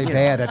it's I mean, really you know,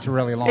 bad, it's a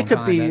really long time. It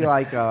could be then.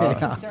 like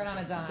Turn on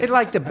a dime. it's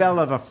like the bell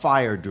of a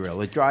fire drill.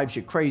 It drives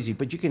you crazy,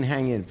 but you can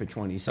hang in for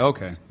 20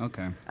 seconds.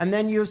 Okay. And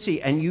then you'll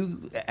see,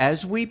 and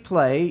as we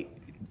play,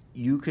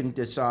 you can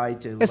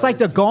decide to. It's let like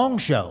the us- Gong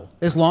Show.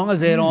 As long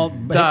as they don't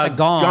hit the the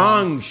gong.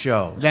 gong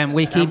show. Then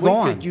we keep and we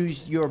going. could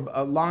use your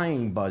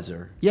lying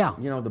buzzer. Yeah.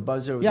 You know the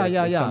buzzer. Yeah, that-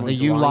 yeah, that yeah. someone's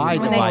The you lying lied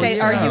When they device. say,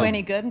 "Are Yeah. you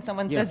any good?" and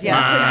someone Yeah. says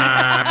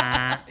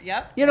yes.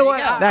 Yep. You know there what?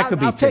 go. That could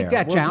be I'll take fair.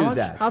 that We'll do challenge.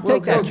 that. I'll We'll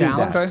take that do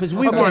challenge. that. because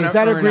we Okay, want to is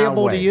that earn our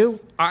agreeable to way. you?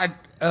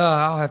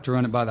 I'll have to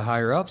run it by the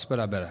higher ups, but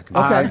I bet I can.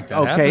 Okay. make that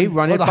Okay, happen.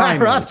 run Well, it the by higher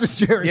me. up is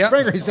Jerry Yep.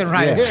 Springer. He's sitting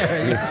right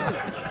Yeah.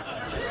 here.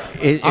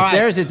 If All right.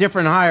 there's a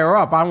different higher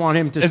up, I want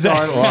him to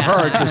start or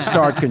her to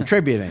start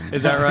contributing.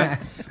 Is that right?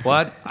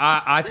 Well,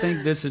 I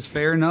think this is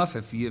fair enough.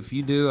 If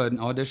you do an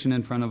audition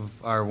in front of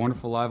our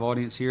wonderful live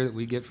audience here that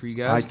we get for you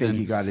guys, I think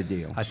then you got a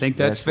deal. I think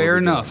that's what fair we're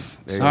doing. enough.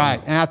 There All you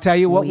right, and I'll tell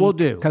you what we'll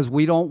do because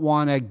we don't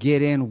want to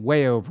get in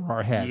way over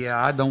our heads.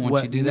 Yeah, I don't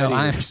want you to do that No, I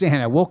either. understand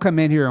that. We'll come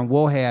in here and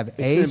we'll have It's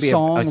a gonna be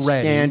song a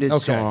ready. standard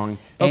Okay. song.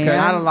 Okay.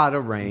 Not a lot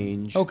of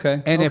range. Okay.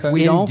 And if okay.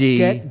 we In don't D.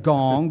 get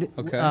gonged,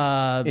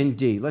 Okay. In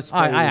D. Let's play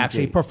I in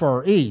actually D.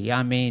 prefer E.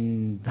 I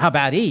mean, how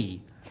about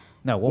E?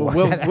 No, we'll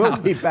work that we'll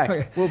out. be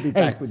back. We'll be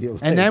back with you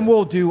later. And then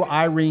we'll do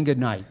Irene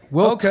Goodnight.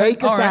 We'll Okay,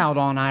 take us all right. out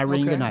on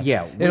Irene Okay. Goodnight.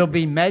 Yeah, It'll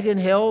be Megan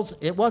Hills.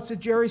 What's the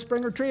Jerry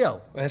Springer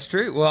Trio? That's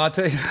true. Well, I'll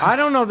tell you. I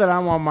don't know that I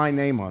want my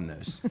name on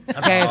this.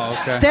 Okay. Oh,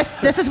 okay.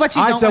 This is what you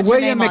All don't right, so want your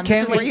William name on.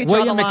 This is where McKinley, you draw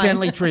William the line.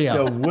 McKinley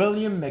Trio. The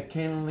William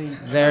McKinley.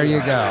 There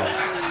you go.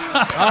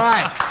 All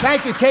right.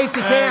 Thank you,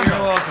 Casey Hey, you're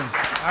Campbell. welcome.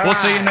 We'll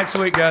see you next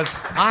week, guys.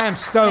 I am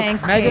stoked.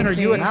 Thanks, Megan, are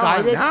Casey. you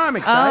excited? Now I'm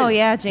excited. Oh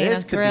yeah, Gene, This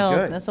I'm could be thrilled.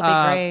 good. This will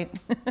be great.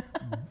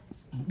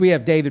 We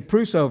have David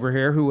Pruce over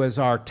here, who is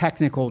our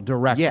technical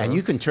director. Yeah, and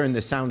you can turn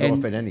the sound And-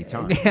 off at any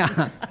time.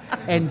 Yeah,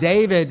 and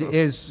David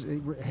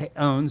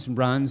owns and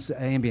runs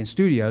Ambient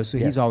Studios, so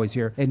he's Yeah. always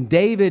here. And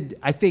David,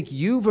 I think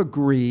you've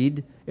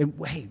agreed And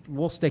hey,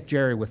 we'll stick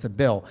Jerry with the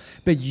bill.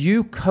 But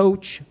you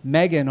coach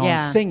Megan on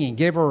Yeah. singing.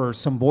 Give her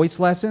some voice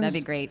lessons. That'd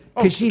be great.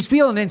 Because she's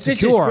feeling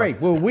insecure. This is great.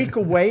 We're a week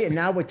away, and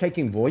now we're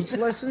taking voice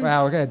lessons.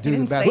 Well, we're going to do the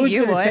didn't best. say Who's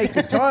you going to would.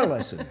 take guitar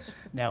lessons?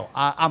 No,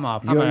 I'm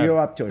up. You're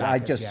up to it. I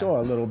Backus, just yeah.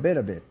 saw a little bit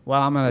of it.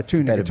 Well, I'm going to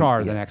tune the Better be- guitar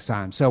the yeah. next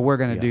time. So we're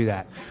going to Yeah. do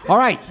that. All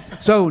right.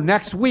 So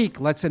next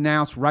week, let's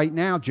announce right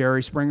now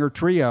Jerry Springer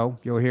Trio.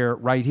 You'll hear it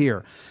right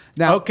here.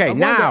 Now, Okay, I wanted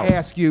now to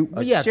ask you.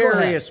 a Yeah, go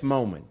ahead. serious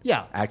moment.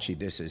 Yeah. Actually,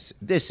 this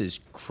is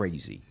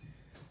crazy.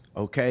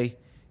 Okay,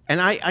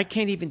 and I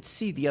can't even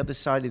see the other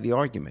side of the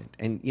argument.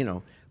 And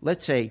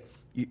let's say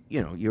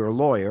you're a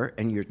lawyer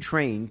and you're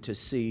trained to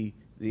see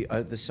the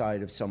other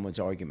side of someone's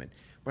argument.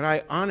 But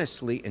I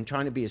honestly, and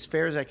trying to be as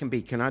fair as I can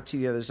be, cannot see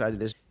the other side of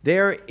this.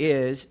 There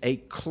is a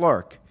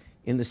clerk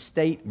in the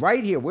state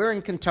right here. We're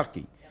in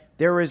Kentucky.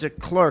 There is a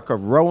clerk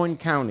of Rowan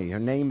County. Her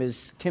name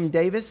is Kim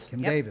Davis.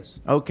 Kim Davis.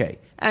 Okay.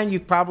 And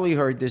you've probably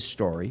heard this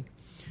story.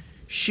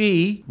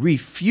 She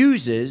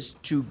refuses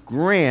to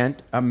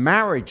grant a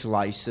marriage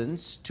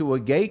license to a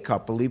gay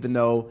couple, even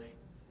though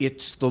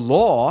it's the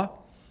law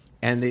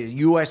and the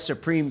U.S.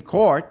 Supreme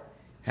Court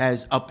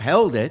has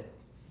upheld it.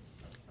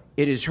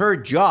 It is her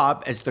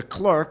job as the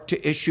clerk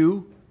to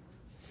issue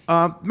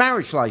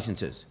marriage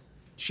licenses.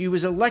 She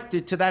was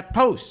elected to that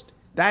post.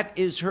 That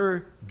is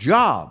her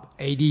job.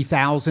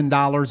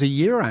 $80,000 a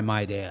year, I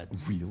might add.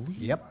 Really?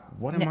 Yep.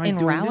 What am I In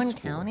doing Rowan this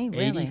for? County,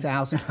 really?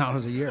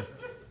 $80,000 a year.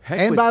 Heck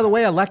And with- by the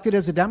way, elected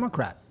as a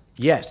Democrat.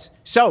 Yes.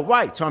 So,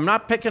 right. So I'm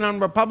not picking on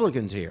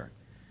Republicans here.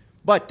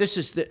 But this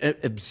is the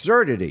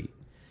absurdity.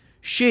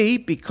 She,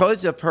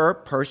 because of her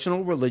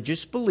personal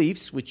religious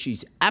beliefs, which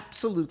she's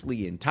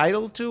absolutely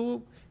entitled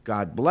to,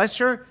 God bless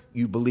her,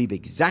 you believe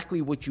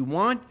exactly what you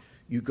want.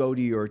 You go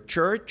to your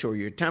church or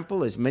your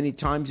temple as many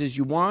times as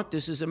you want.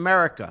 This is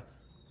America.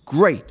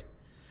 Great.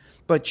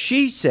 But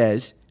she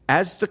says,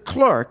 as the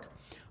clerk,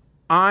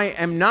 I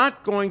am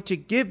not going to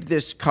give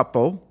this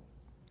couple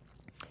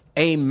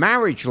a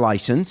marriage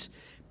license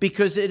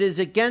because it is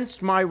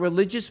against my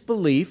religious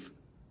belief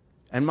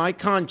and my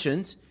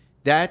conscience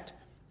that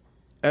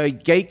a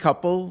gay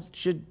couple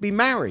should be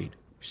married.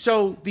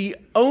 So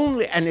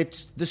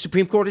it's the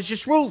Supreme Court has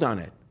just ruled on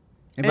it.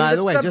 And End by of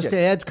the way, just subject. to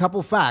add a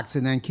couple facts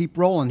and then keep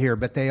rolling here,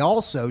 but they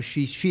also,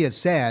 she has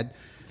said,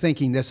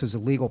 thinking this is a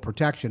legal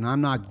protection, I'm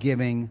not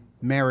giving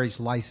marriage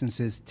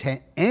licenses to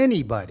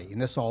anybody.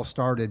 And this all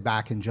started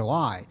back in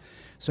July.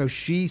 So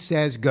she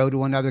says go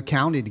to another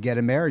county to get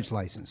a marriage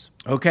license.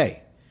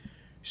 Okay.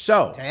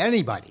 So, To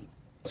anybody,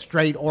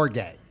 straight or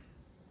gay.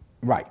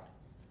 right.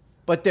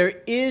 But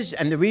there is,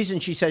 and the reason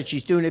she said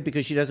she's doing it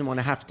because she doesn't want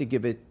to have to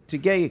give it to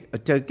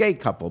a gay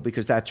couple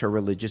because that's her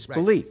religious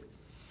belief.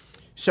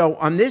 So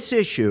on this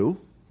issue,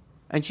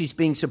 and she's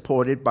being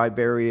supported by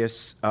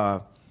various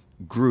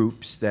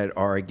groups that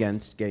are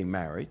against gay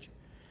marriage.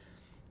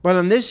 But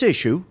on this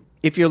issue,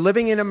 if you're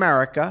living in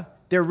America,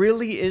 there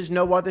really is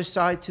no other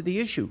side to the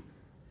issue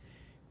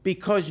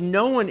because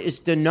no one is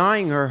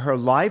denying her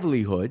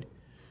livelihood.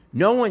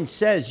 No one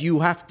says you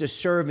have to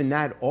serve in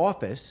that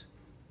office.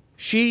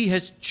 She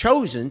has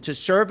chosen to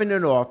serve in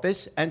an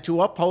office and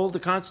to uphold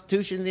the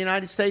Constitution of the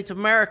United States of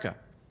America,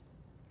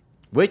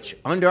 which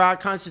under our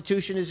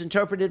Constitution is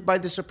interpreted by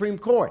the Supreme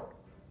Court.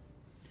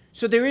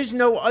 So there is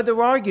no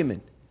other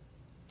argument.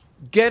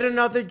 Get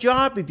another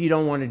job if you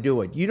don't want to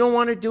do it. You don't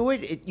want to do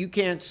it, you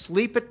can't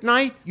sleep at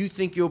night, you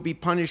think you'll be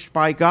punished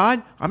by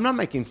God. I'm not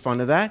making fun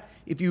of that.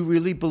 If you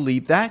really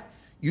believe that,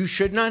 you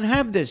should not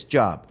have this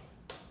job.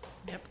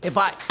 If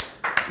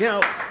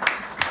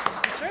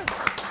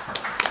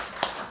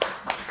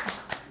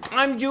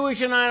I'm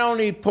Jewish and I don't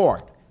eat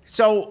pork.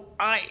 So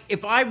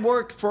if I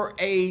worked for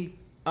a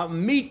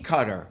meat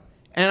cutter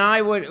and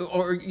I would,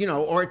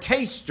 or a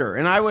taster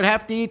and I would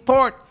have to eat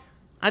pork,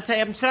 I'd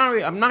say, I'm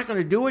sorry, I'm not going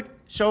to do it.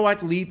 So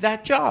I'd leave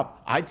that job.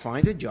 I'd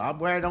find a job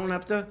where I don't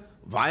have to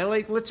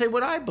violate, let's say,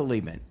 what I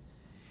believe in.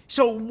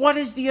 So what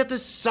is the other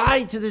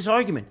side to this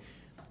argument?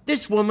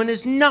 This woman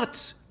is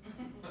nuts.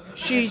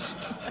 She's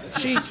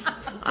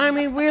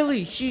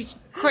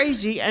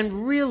crazy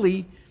and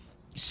really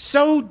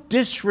so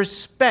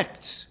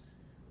disrespects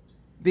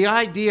the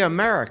idea of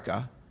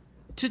America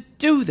to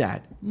do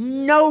that.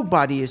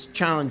 Nobody is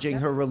challenging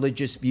her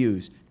religious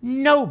views.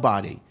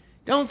 Nobody.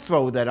 Don't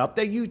throw that up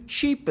there. You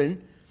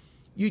cheapen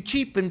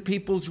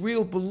people's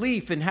real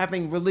belief in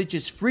having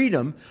religious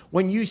freedom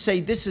when you say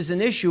this is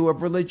an issue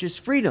of religious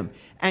freedom.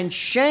 And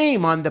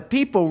shame on the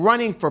people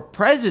running for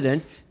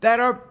president that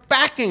are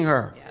backing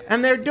her.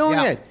 And they're doing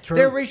it. True.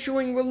 They're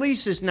issuing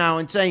releases now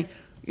and saying,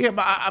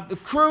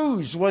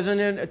 Cruz was in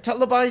a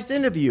televised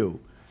interview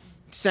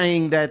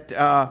saying that,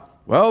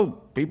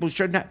 people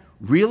shouldn't have.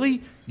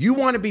 Really? You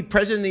want to be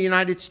president of the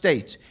United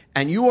States,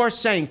 and you are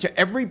saying to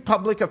every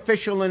public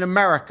official in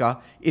America,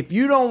 if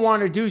you don't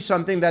want to do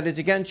something that is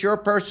against your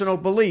personal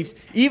beliefs,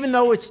 even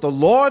though it's the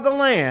law of the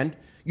land,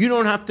 you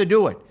don't have to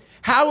do it.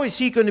 How is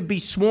he going to be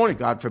sworn,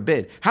 God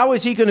forbid, how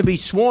is he going to be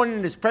sworn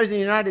in as president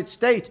of the United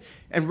States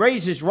and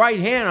raise his right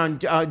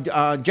hand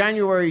on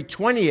January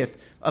 20th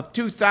of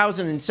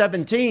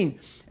 2017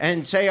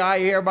 and say, I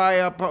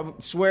hereby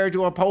swear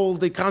to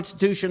uphold the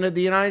Constitution of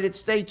the United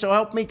States, so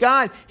help me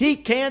God. He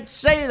can't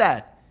say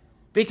that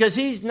because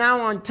he's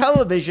now on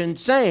television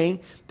saying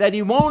that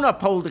he won't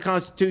uphold the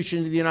Constitution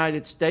of the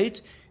United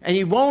States and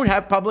he won't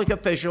have public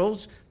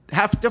officials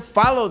have to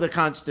follow the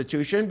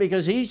Constitution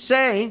because he's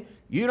saying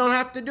you don't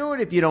have to do it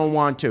if you don't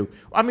want to.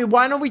 I mean,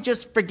 why don't we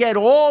just forget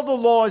all the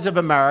laws of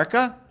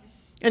America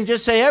and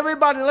just say,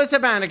 everybody, let's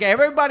have anarchy.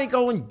 Everybody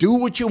go and do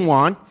what you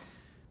want,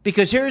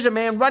 because here's a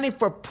man running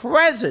for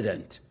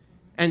president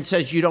and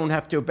says you don't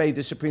have to obey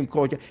the Supreme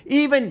Court.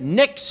 Even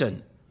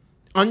Nixon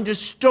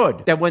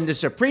understood that when the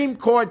Supreme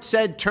Court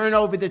said turn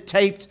over the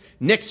tapes,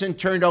 Nixon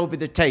turned over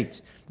the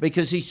tapes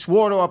because he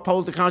swore to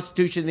uphold the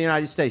Constitution of the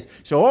United States.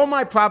 So all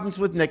my problems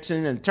with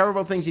Nixon and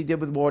terrible things he did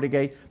with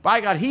Watergate,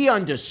 by God, he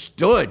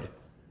understood.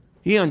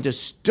 He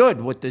understood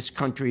what this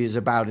country is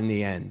about in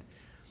the end.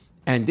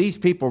 And these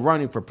people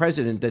running for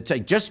president that say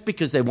just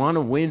because they want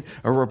to win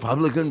a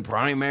Republican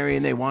primary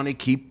and they want to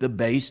keep the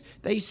base,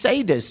 they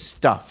say this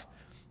stuff.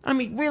 I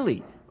mean,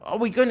 really, are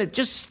we going to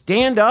just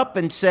stand up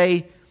and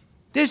say,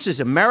 this is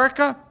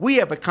America, we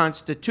have a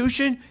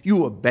Constitution,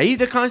 you obey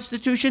the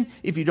Constitution?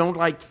 If you don't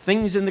like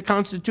things in the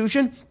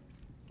Constitution,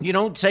 you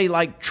don't say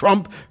like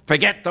Trump,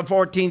 forget the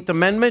 14th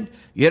Amendment.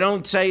 You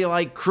don't say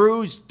like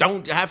Cruz,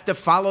 don't have to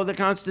follow the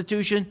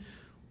Constitution.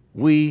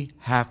 We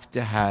have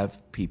to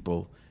have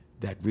people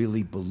that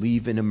really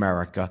believe in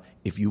America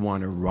if you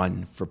want to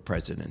run for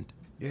president.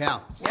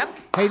 Yeah. Yep.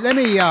 Hey, let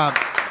me... Yep.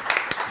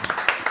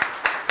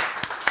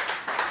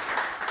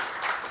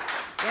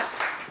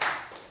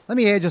 Let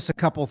me add just a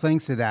couple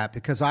things to that,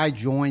 because I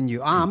join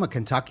you. I'm a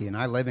Kentuckian.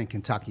 I live in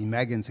Kentucky.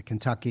 Megan's a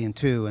Kentuckian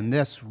too, and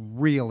this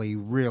really,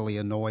 really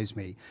annoys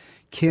me.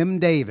 Kim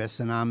Davis,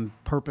 and I'm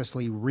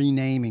purposely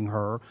renaming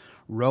her,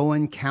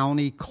 Rowan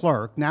County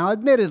Clerk. Now,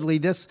 admittedly,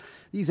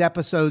 these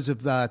episodes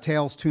of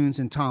Tales, Tunes,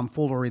 and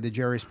Tomfoolery, the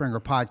Jerry Springer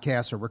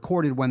podcast, are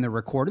recorded when they're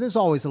recorded. There's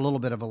always a little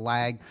bit of a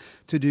lag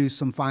to do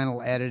some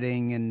final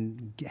editing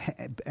and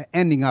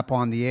ending up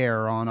on the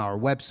air on our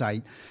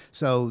website.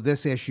 So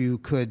this issue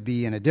could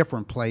be in a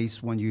different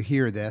place when you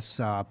hear this,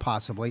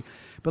 possibly.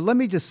 But let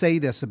me just say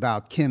this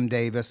about Kim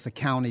Davis, the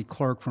county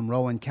clerk from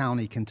Rowan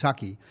County,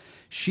 Kentucky.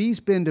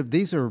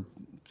 These are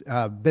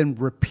been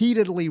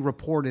repeatedly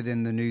reported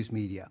in the news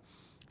media.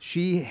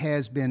 She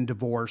has been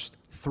divorced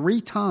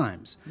 3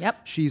 times.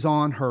 Yep. She's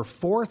on her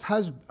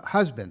 4th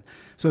husband.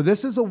 So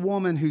this is a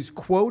woman who's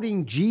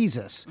quoting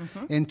Jesus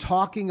and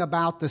talking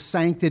about the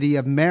sanctity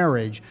of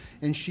marriage,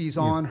 and she's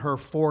on her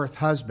 4th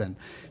husband.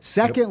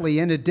 Secondly,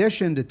 in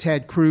addition to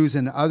Ted Cruz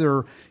and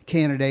other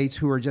candidates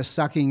who are just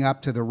sucking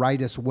up to the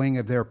rightist wing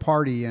of their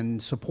party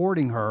and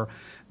supporting her,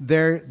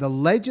 the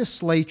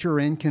legislature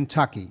in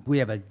Kentucky, we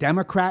have a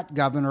Democrat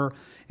governor,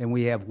 and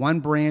we have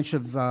one branch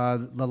of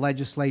the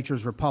legislature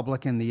is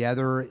Republican, the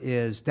other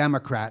is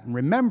Democrat. And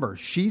remember,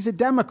 she's a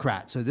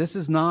Democrat, so this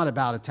is not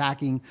about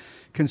attacking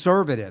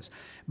conservatives.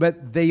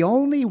 But the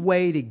only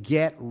way to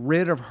get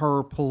rid of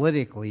her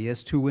politically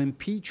is to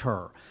impeach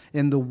her.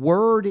 And the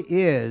word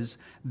is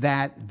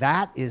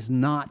that is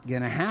not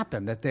going to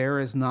happen, that there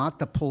is not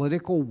the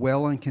political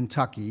will in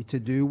Kentucky to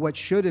do what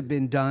should have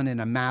been done in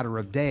a matter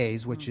of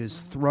days, which is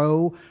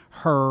throw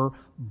her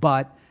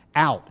butt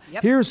out.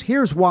 Yep.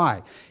 Here's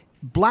why.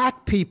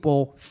 Black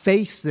people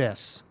face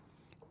this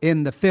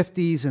in the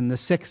 50s and the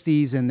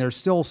 60s, and there's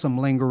still some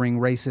lingering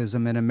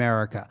racism in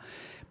America.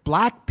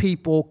 Black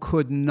people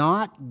could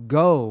not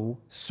go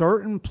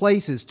certain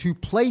places to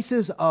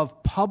places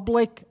of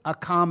public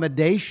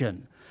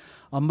accommodation,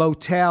 a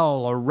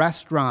motel, a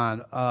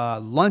restaurant, a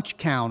lunch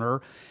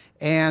counter,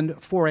 and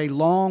for a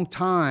long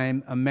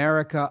time,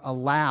 America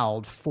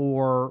allowed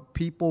for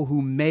people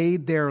who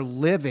made their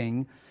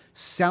living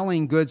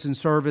selling goods and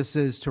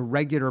services to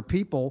regular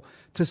people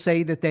to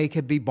say that they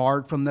could be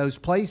barred from those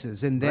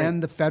places. And then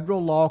the federal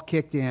law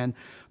kicked in,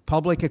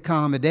 public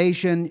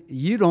accommodation.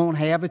 You don't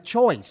have a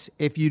choice.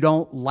 If you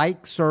don't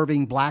like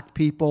serving black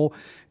people,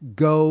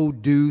 go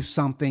do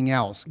something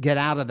else. Get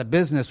out of the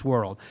business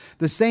world.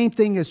 The same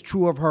thing is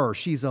true of her.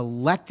 She's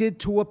elected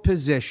to a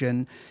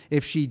position.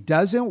 If she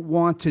doesn't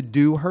want to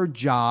do her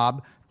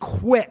job,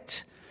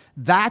 quit.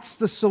 That's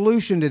the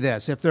solution to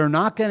this. If they're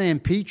not going to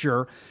impeach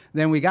her,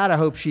 then we got to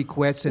hope she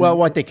quits. Well,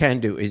 what they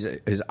can do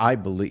is I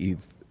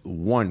believe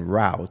one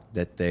route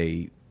that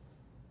they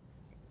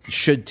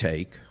should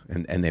take,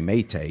 and they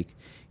may take,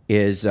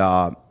 is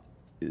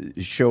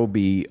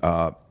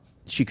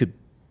she could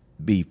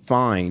be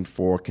fined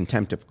for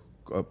contempt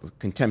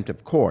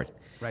of court.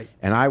 Right.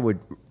 And I would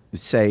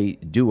say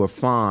do a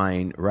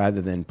fine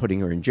rather than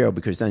putting her in jail,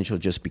 because then she'll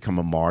just become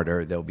a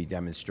martyr. There'll be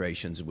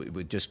demonstrations.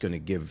 We're just going to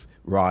give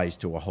rise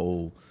to a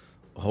whole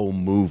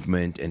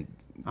movement, and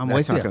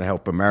that's not going to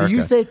help America. Do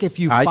you think if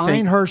you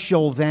fine her,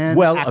 she'll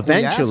then acquiesce?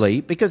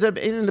 Eventually, because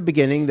in the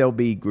beginning there'll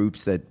be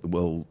groups that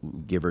will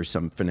give her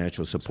some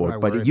financial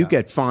support. But if you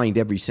get fined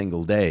every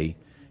single day,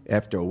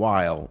 after a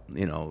while,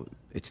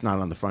 it's not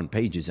on the front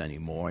pages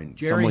anymore, and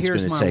Jerry, someone's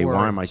here's going to my say, word.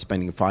 "Why am I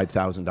spending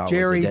 $5,000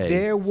 Jerry, a day?"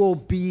 there will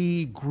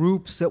be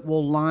groups that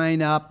will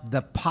line up.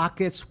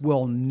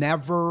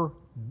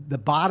 The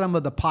bottom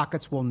of the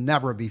pockets will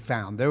never be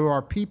found. There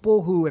are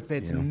people who, if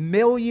it's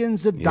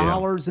millions of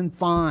dollars in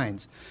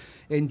fines,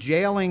 in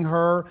jailing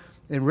her,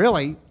 and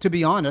really, to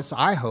be honest,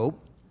 I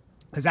hope,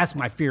 because that's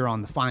my fear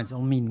on the fines,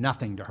 it'll mean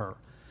nothing to her.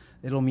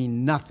 It'll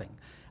mean nothing.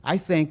 I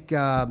think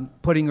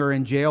putting her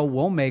in jail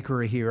will make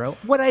her a hero.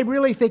 What I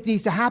really think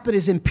needs to happen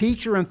is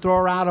impeach her and throw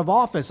her out of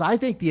office. I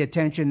think the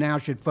attention now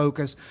should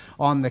focus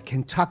on the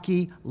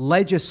Kentucky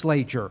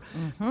legislature.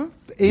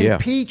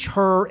 Impeach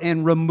her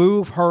and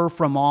remove her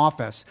from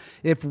office.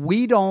 If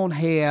we don't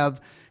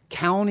have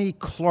county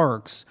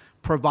clerks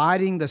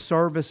providing the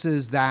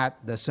services that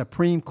the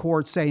Supreme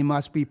Court say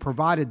must be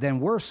provided, then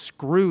we're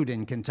screwed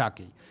in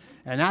Kentucky.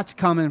 And that's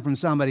coming from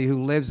somebody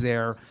who lives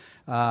there.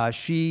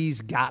 She's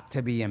got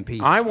to be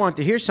impeached. I want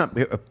to hear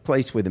something, a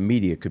place where the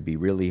media could be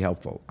really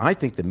helpful. I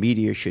think the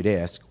media should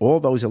ask all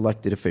those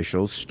elected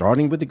officials,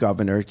 starting with the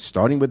governor,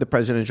 starting with the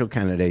presidential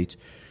candidates,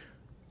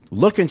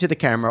 look into the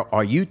camera.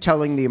 Are you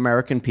telling the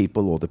American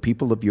people or the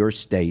people of your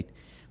state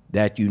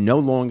that you no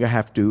longer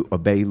have to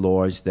obey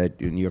laws that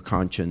in your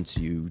conscience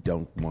you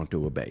don't want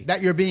to obey?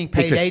 That you're being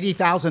paid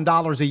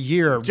 $80,000 a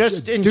year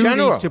Just in duties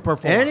general, to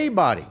perform.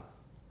 Anybody.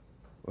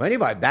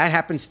 That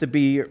happens to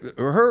be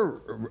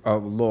her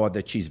law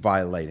that she's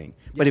violating.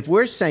 But if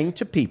we're saying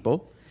to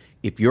people,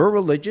 if your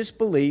religious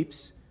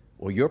beliefs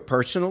or your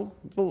personal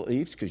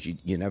beliefs, because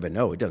you never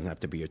know, it doesn't have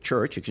to be a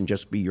church, it can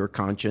just be your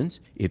conscience.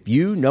 If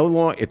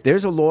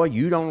there's a law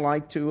you don't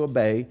like to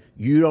obey,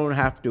 you don't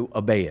have to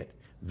obey it.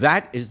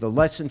 That is the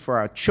lesson for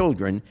our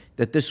children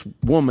that this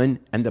woman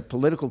and the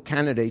political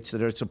candidates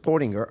that are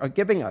supporting her are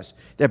giving us.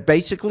 They're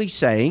basically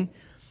saying,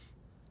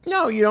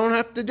 no, you don't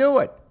have to do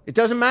it. It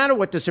doesn't matter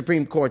what the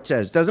Supreme Court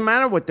says. It doesn't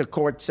matter what the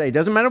courts say. It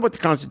doesn't matter what the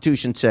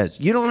Constitution says.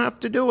 You don't have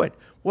to do it.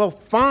 Well,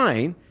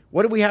 fine.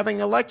 What are we having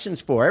elections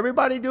for?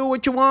 Everybody do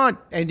what you want.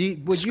 And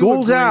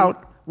School's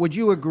out. Would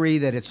you agree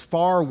that it's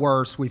far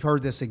worse? We've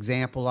heard this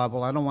example of,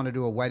 well, I don't want to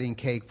do a wedding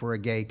cake for a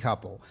gay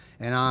couple.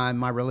 And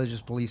my religious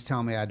beliefs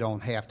tell me I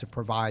don't have to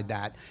provide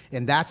that.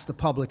 And that's the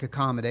public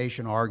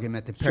accommodation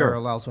argument that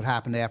parallels what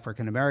happened to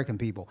African American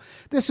people.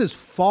 This is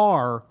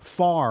far,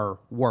 far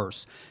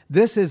worse.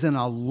 This is an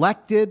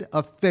elected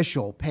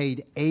official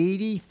paid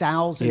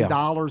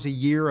 $80,000 a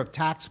year of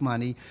tax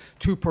money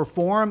to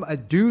perform a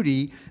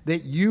duty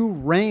that you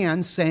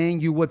ran saying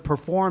you would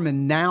perform,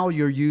 and now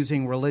you're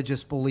using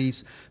religious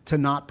beliefs to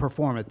not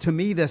perform it. To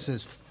me, this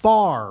is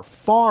far,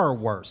 far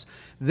worse.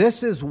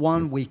 This is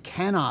one we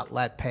cannot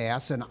let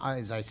pass, and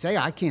as I say,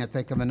 I can't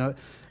think of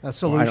a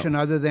solution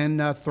other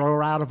than throw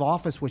her out of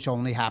office, which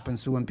only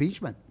happens through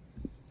impeachment.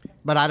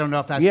 But I don't know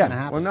if that's going to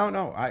happen. Well,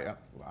 no.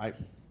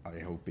 I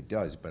hope it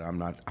does, but I'm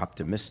not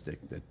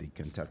optimistic that the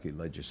Kentucky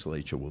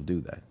legislature will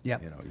do that. Yeah.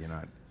 You're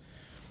not.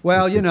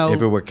 Well,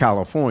 if it were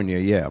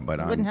California,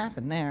 but It wouldn't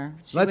happen there.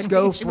 She Let's wouldn't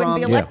go she wouldn't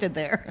be from- elected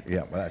there.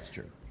 Yeah, well, that's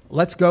true.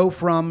 Let's go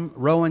from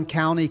Rowan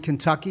County,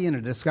 Kentucky, and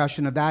a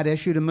discussion of that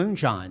issue to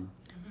moonshine.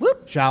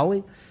 Whoop. Shall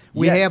we?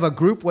 We Yes. have a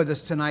group with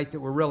us tonight that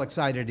we're real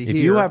excited to If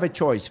hear. you have a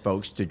choice,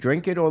 folks, to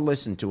drink it or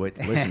listen to it,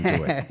 listen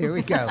to it. Here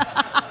we go.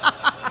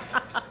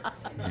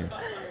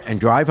 And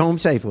drive home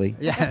safely.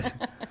 Yes.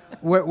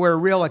 We're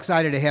real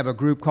excited to have a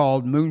group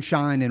called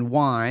Moonshine and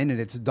Wine, and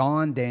it's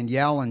Dawn,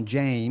 Danielle, and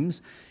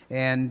James.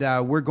 And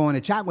we're going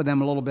to chat with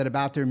them a little bit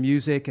about their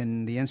music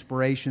and the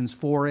inspirations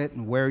for it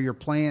and where you're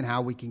playing,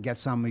 how we can get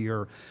some of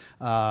your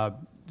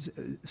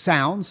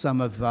sounds,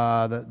 some of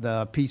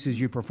the pieces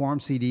you perform,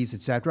 CDs,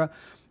 etc.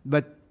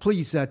 But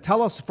please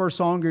tell us the first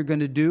song you're going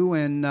to do,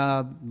 and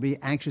be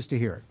anxious to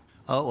hear it.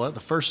 Oh, well, the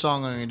first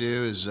song I'm going to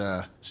do is,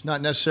 it's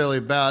not necessarily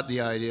about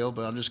the ideal,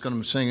 but I'm just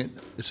going to sing it.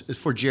 It's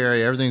for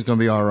Jerry. Everything's going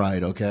to be all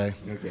right, okay?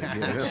 Okay.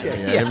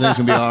 Everything's going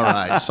to be all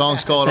right. The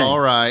song's called All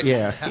Right.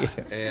 Yeah.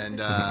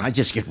 And I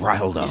just get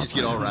riled up. you just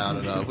get all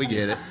riled up. We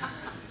get it.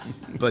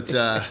 But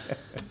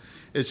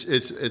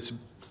it's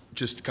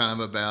just kind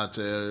of about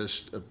a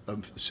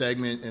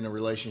segment in a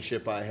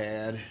relationship I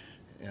had,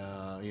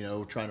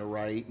 trying to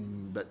write,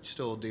 but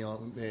still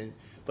dealing,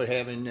 but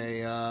having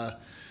a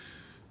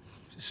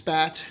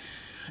spat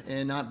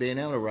and not being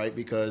able to write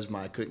because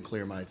I couldn't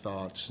clear my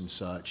thoughts and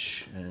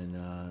such.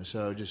 And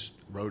so I just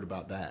wrote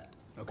about that.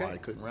 Okay. Why I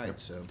couldn't write.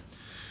 So the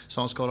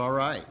song's called All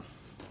Right.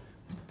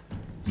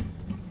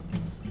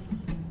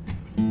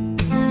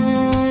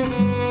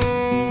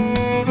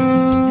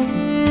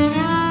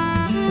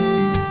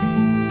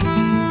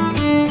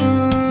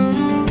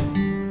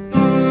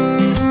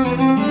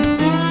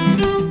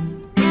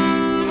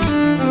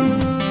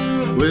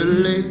 Well,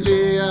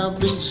 lately I've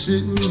been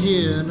sitting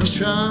here and I'm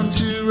trying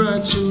to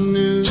write some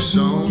new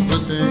songs, but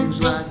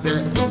things like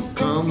that don't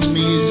come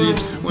easy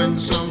when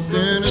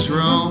something is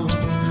wrong.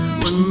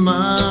 When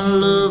my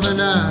love and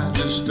I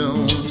just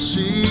don't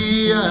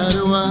see eye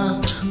to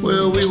eye.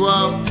 Well, we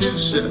walk two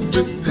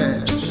separate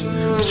paths,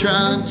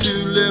 trying to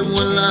live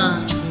one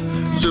life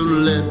So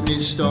let me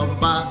start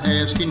by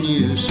asking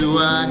you, so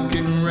I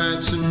can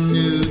write some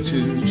new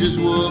tunes. Just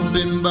what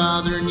been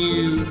bothering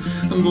you?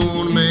 I'm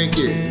gonna make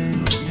it.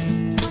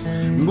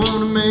 I'm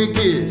gonna make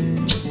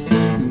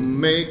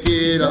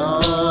it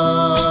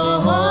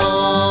all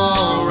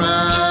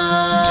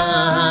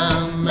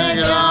right. Make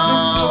it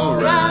all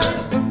right.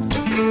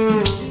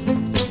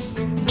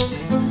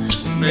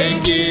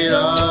 Make it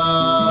all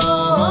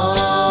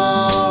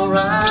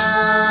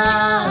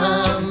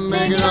right.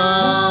 Make it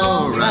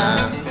all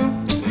right.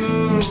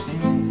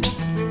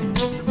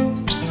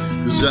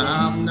 'Cause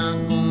I'm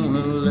not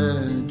gonna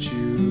let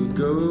you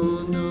go.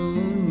 No,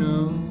 no,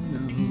 no.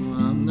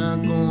 I'm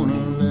not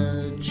gonna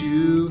let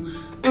you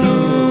go.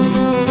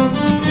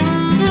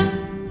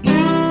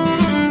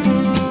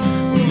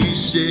 You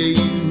say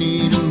you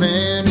need a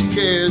man who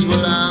cares.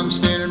 Well, I'm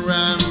standing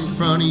right in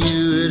front of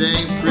you. It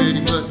ain't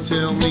pretty, but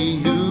tell me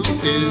who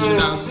is.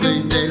 And I'll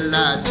say they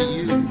lied to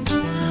you.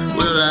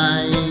 Well,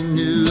 I ain't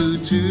new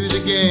to the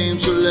game,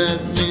 so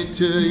let me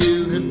tell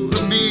you who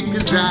will be.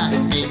 'Cause I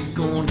ain't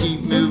gonna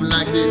keep moving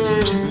like this.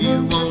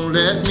 You won't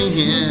let me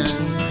in.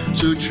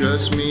 So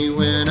trust me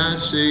when I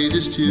say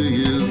this to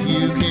you. If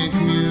you can't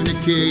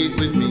communicate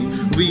with me,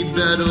 we'll be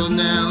better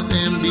now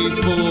than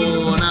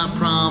before. And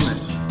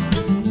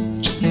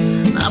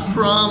I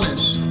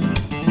promise,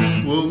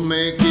 we'll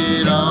make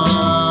it all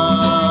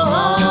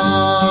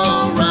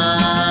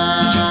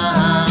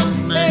right.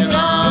 Make it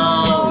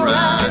all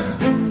right.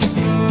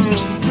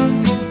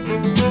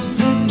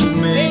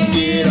 Make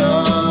it all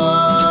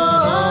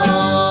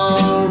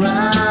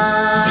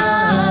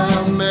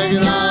right. Make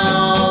it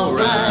all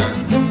right.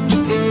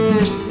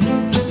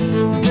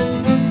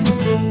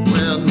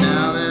 Well,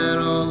 now that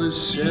all is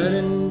said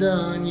and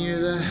done,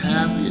 you're the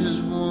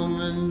happiest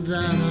woman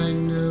that I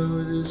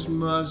know. This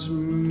must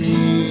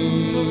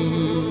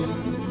mean,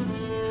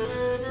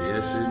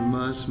 yes, it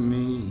must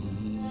mean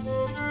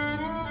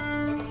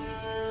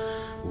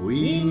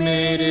we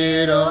made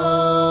it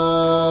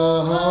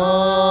all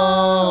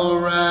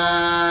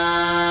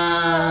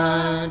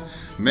right.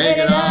 Make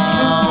it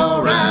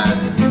all right.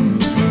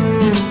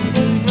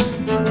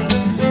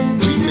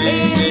 We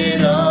made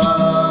it all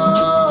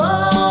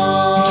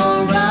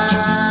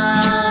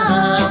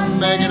right.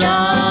 Make it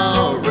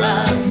all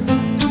right.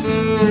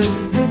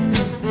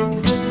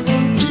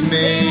 We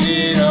made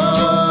it all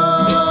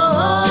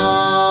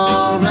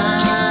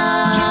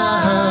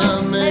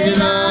right. Make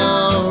it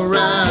all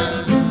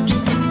right.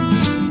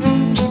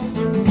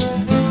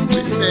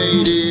 We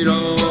made it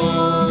all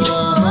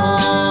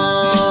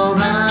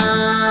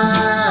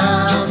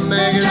right.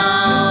 Make it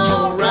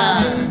all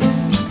right.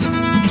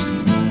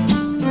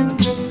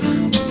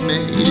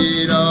 Made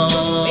it all right. Made it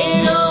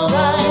all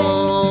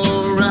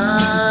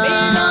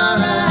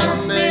right.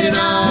 Made it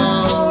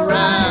all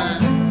right.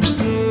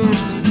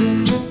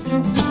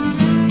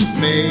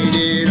 Made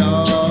it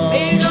all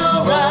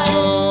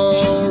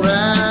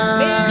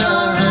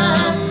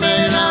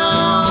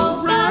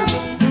right.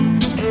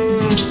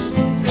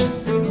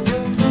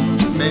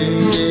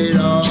 Made it all right. Made it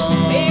all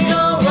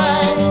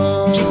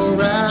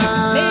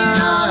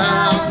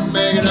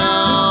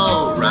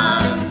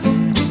right.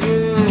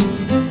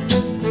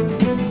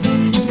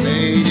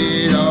 Make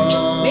it all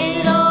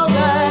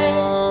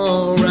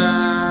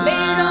right. Made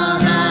it all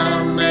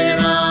right. Make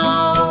it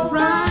all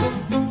right.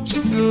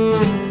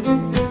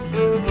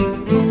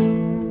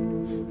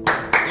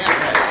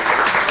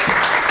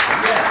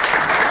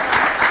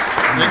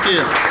 Thank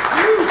you.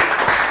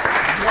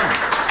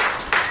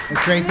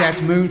 That's great.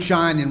 That's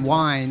Moonshine and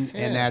Wine,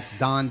 and that's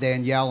Don,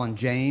 Danielle, and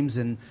James.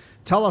 And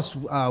tell us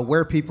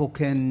where people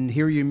can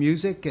hear your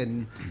music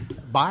and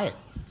buy it.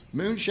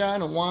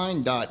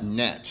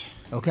 Moonshineandwine.net.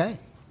 Okay.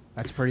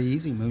 That's pretty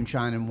easy.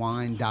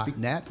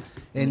 Moonshineandwine.net.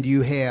 And do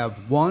you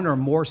have one or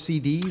more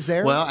CDs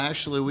there? Well,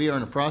 actually, we are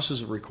in the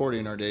process of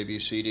recording our debut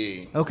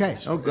CD. Okay.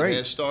 So great. It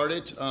has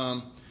started.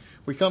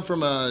 We come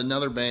from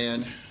another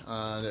band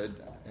that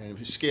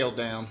scaled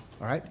down,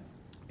 All right.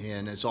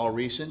 and it's all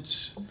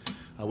recent.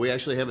 We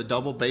actually have a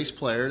double bass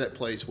player that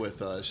plays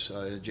with us,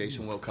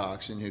 Jason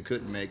Wilcoxon, who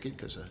couldn't make it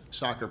because of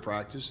soccer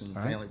practice and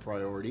All right. family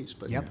priorities.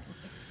 But Yep.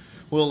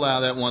 we'll allow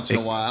that once in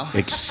a while.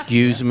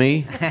 Excuse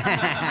me.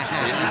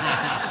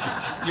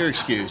 You're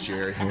excused,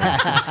 Jerry.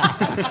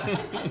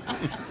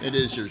 It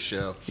is your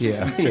show.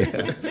 Yeah.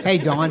 Hey,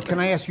 Don, can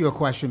I ask you a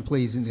question,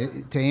 please?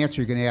 And to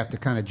answer, you're going to have to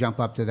kind of jump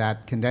up to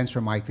that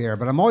condenser mic there.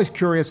 But I'm always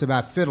curious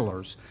about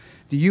fiddlers.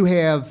 Do you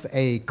have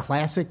a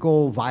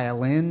classical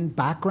violin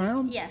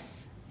background? Yes.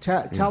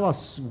 Tell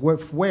us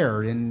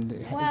where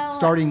and Well,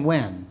 starting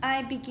when.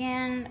 I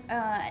began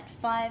at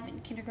 5 in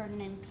kindergarten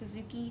in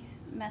Suzuki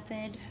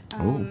method.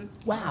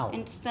 Wow.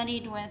 And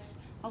studied with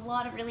a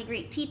lot of really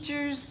great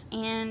teachers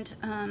and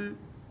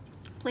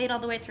played all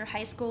the way through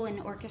high school in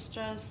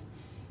orchestras.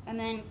 And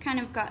then kind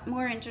of got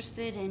more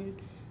interested in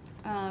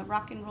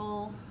rock and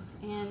roll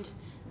and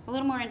a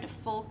little more into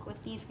folk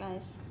with these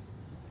guys.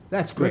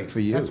 That's Good great.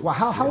 for you.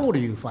 How old are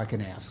you, if I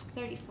can ask?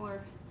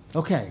 34.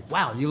 Okay.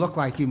 Wow. You look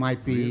like you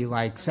might be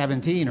like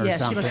 17 or Yeah, she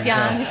something. looks young.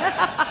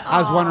 I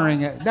was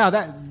wondering. No,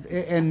 that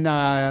and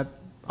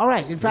All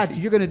right. In fact,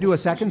 you're going to do a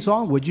second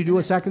song. Would you do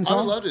a second I would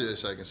song? love to do a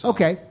second song.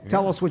 Okay.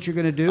 Tell us what you're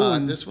going to do.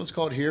 And This one's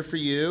called Here For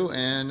You,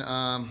 and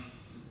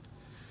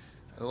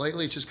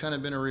lately it's just kind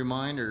of been a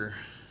reminder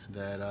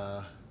that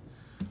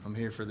I'm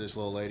here for this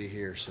little lady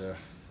here, so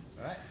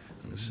I'm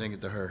going to sing it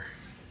to her.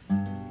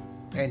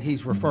 And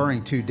he's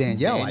referring to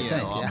Danielle, I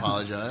think. I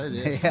apologize.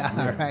 Yes. Yeah,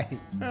 all right.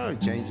 Oh,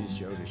 it changes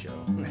show to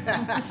show. No,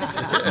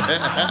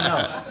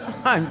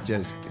 I'm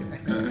just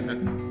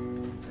kidding.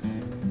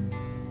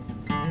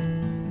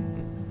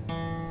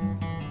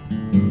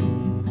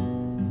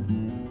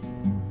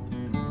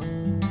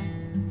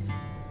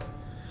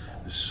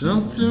 There's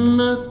something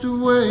about the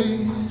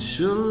way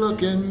she'll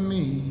look at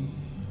me.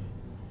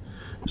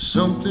 There's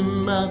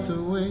something about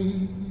the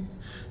way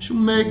she'll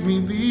make me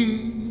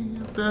be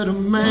a better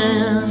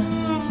man.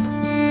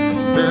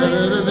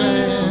 Better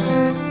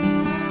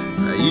than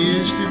I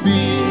used to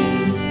be.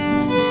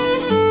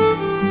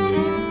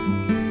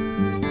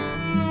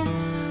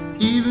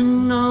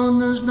 Even on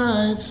those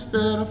nights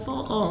that I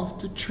fall off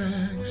the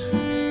tracks,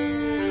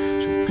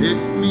 she'll pick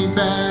me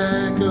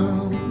back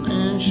up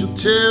and she'll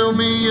tell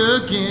me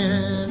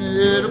again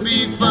it'll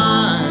be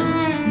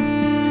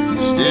fine,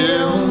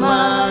 still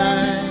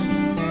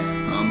mine,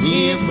 I'm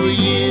here for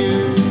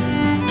you.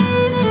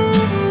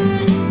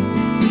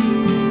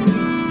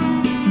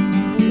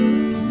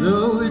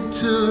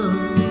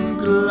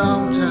 Took a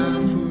long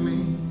time for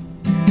me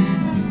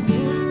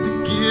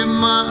to give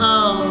my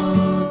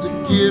heart, to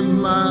give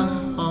my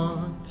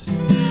heart, to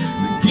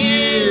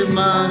give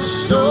my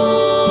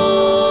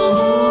soul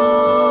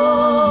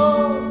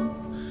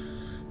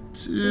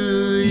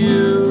to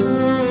you.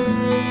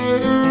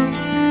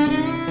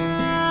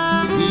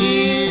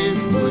 Here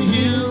for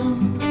you.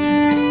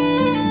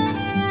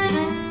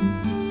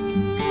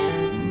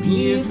 I'm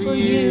here for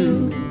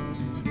you.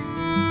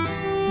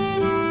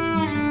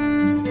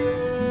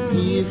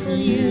 Here for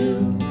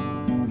you.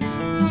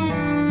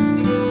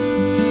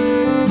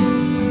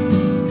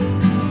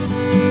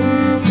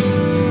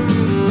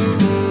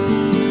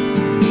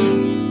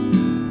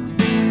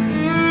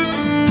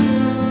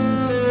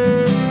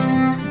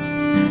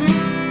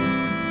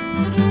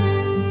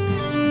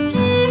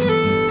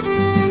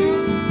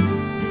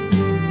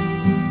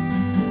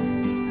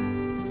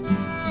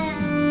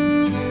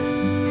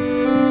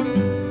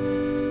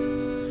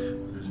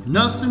 There's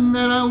nothing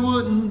that I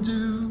wouldn't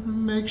do to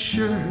make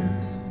sure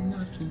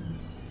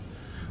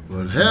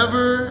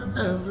whatever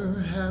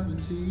ever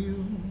happened to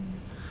you,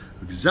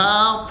 'cause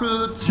I'll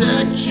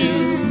protect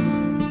you,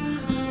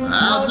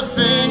 I'll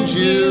defend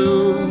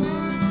you,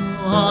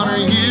 honor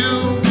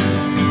you.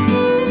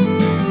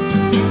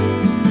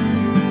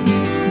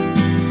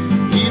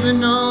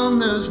 Even on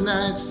those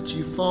nights that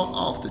you fall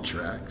off the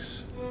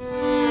tracks,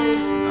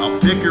 I'll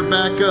pick her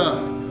back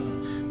up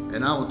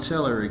and I will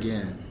tell her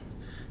again,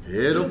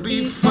 it'll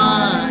be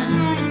fine,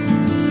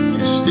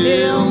 you're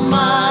still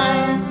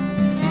mine.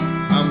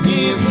 I'm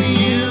here for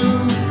you.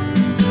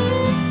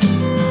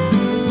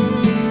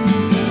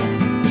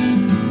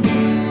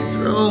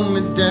 Throw me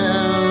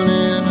down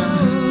and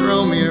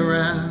throw me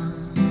around.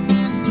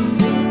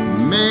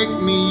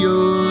 Make me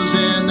yours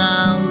and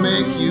I'll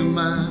make you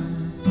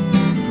mine.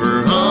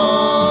 For all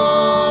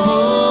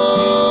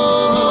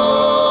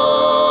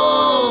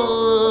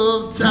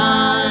of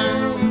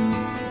time.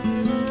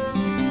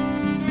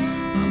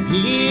 I'm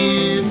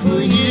here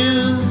for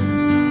you.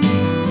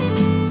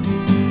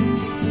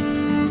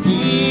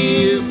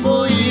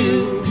 For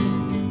you,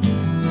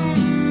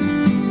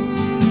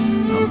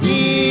 I'm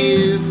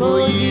here for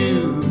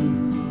you,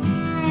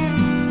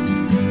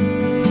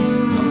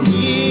 I'm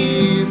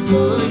here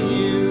for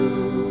you.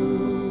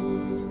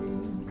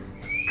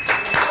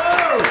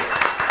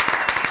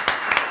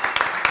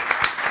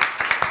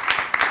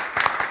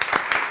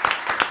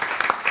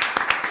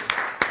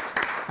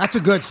 That's a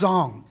good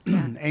song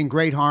and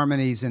great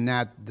harmonies in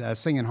that.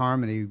 Singing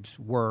harmonies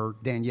were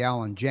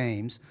Danielle and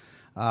James.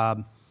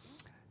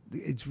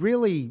 It's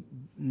really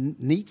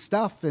neat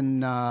stuff,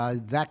 and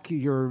that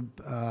your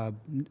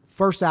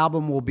first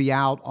album will be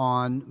out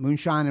on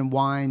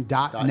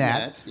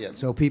moonshineandwine.net, yep.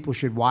 So people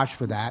should watch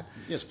for that.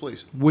 Yes,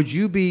 please. Would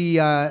you be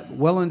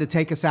willing to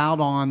take us out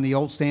on the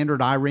old standard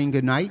Irene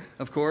Goodnight?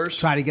 Of course.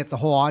 Try to get the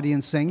whole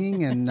audience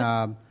singing,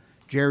 and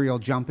Jerry will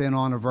jump in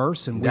on a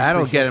verse. And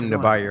That'll get him to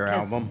buy your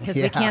album. Because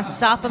we can't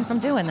stop him from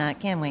doing that,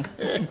 can we?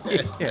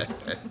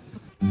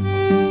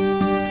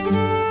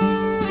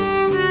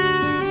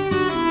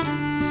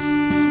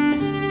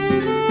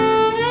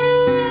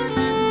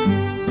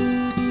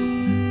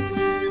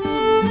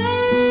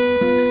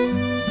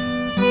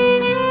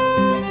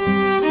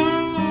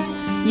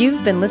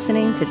 You've been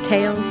listening to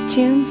Tales,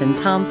 Tunes, and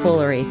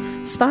Tomfoolery,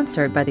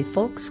 sponsored by the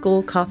Folk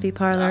School Coffee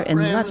Parlor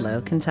in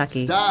Ludlow,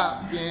 Kentucky.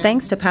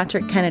 Thanks to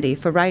Patrick Kennedy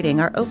for writing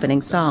our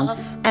opening song,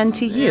 and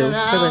to you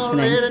for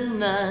listening.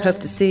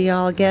 Hope to see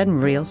y'all again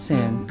real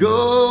soon.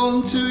 Go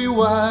home to your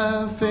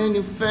wife and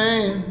your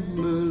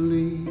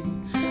family.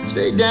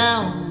 Stay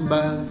down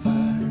by the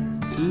fire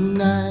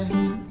tonight.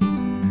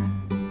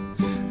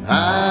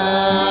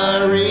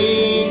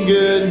 Irene,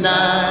 good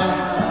night.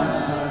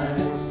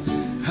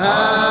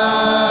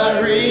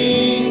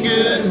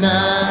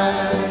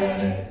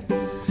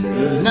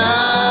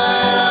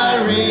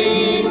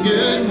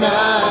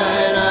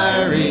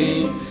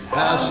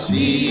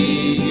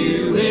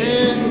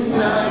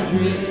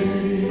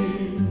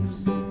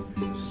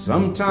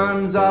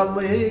 Sometimes I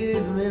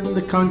live in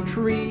the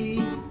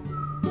country,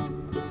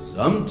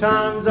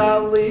 sometimes I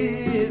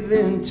live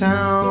in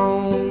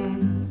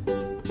town.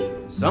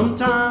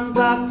 Sometimes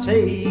I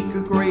take a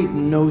great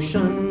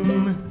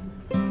notion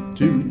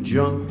to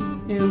jump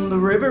in the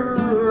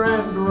river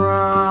and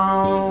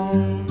drown.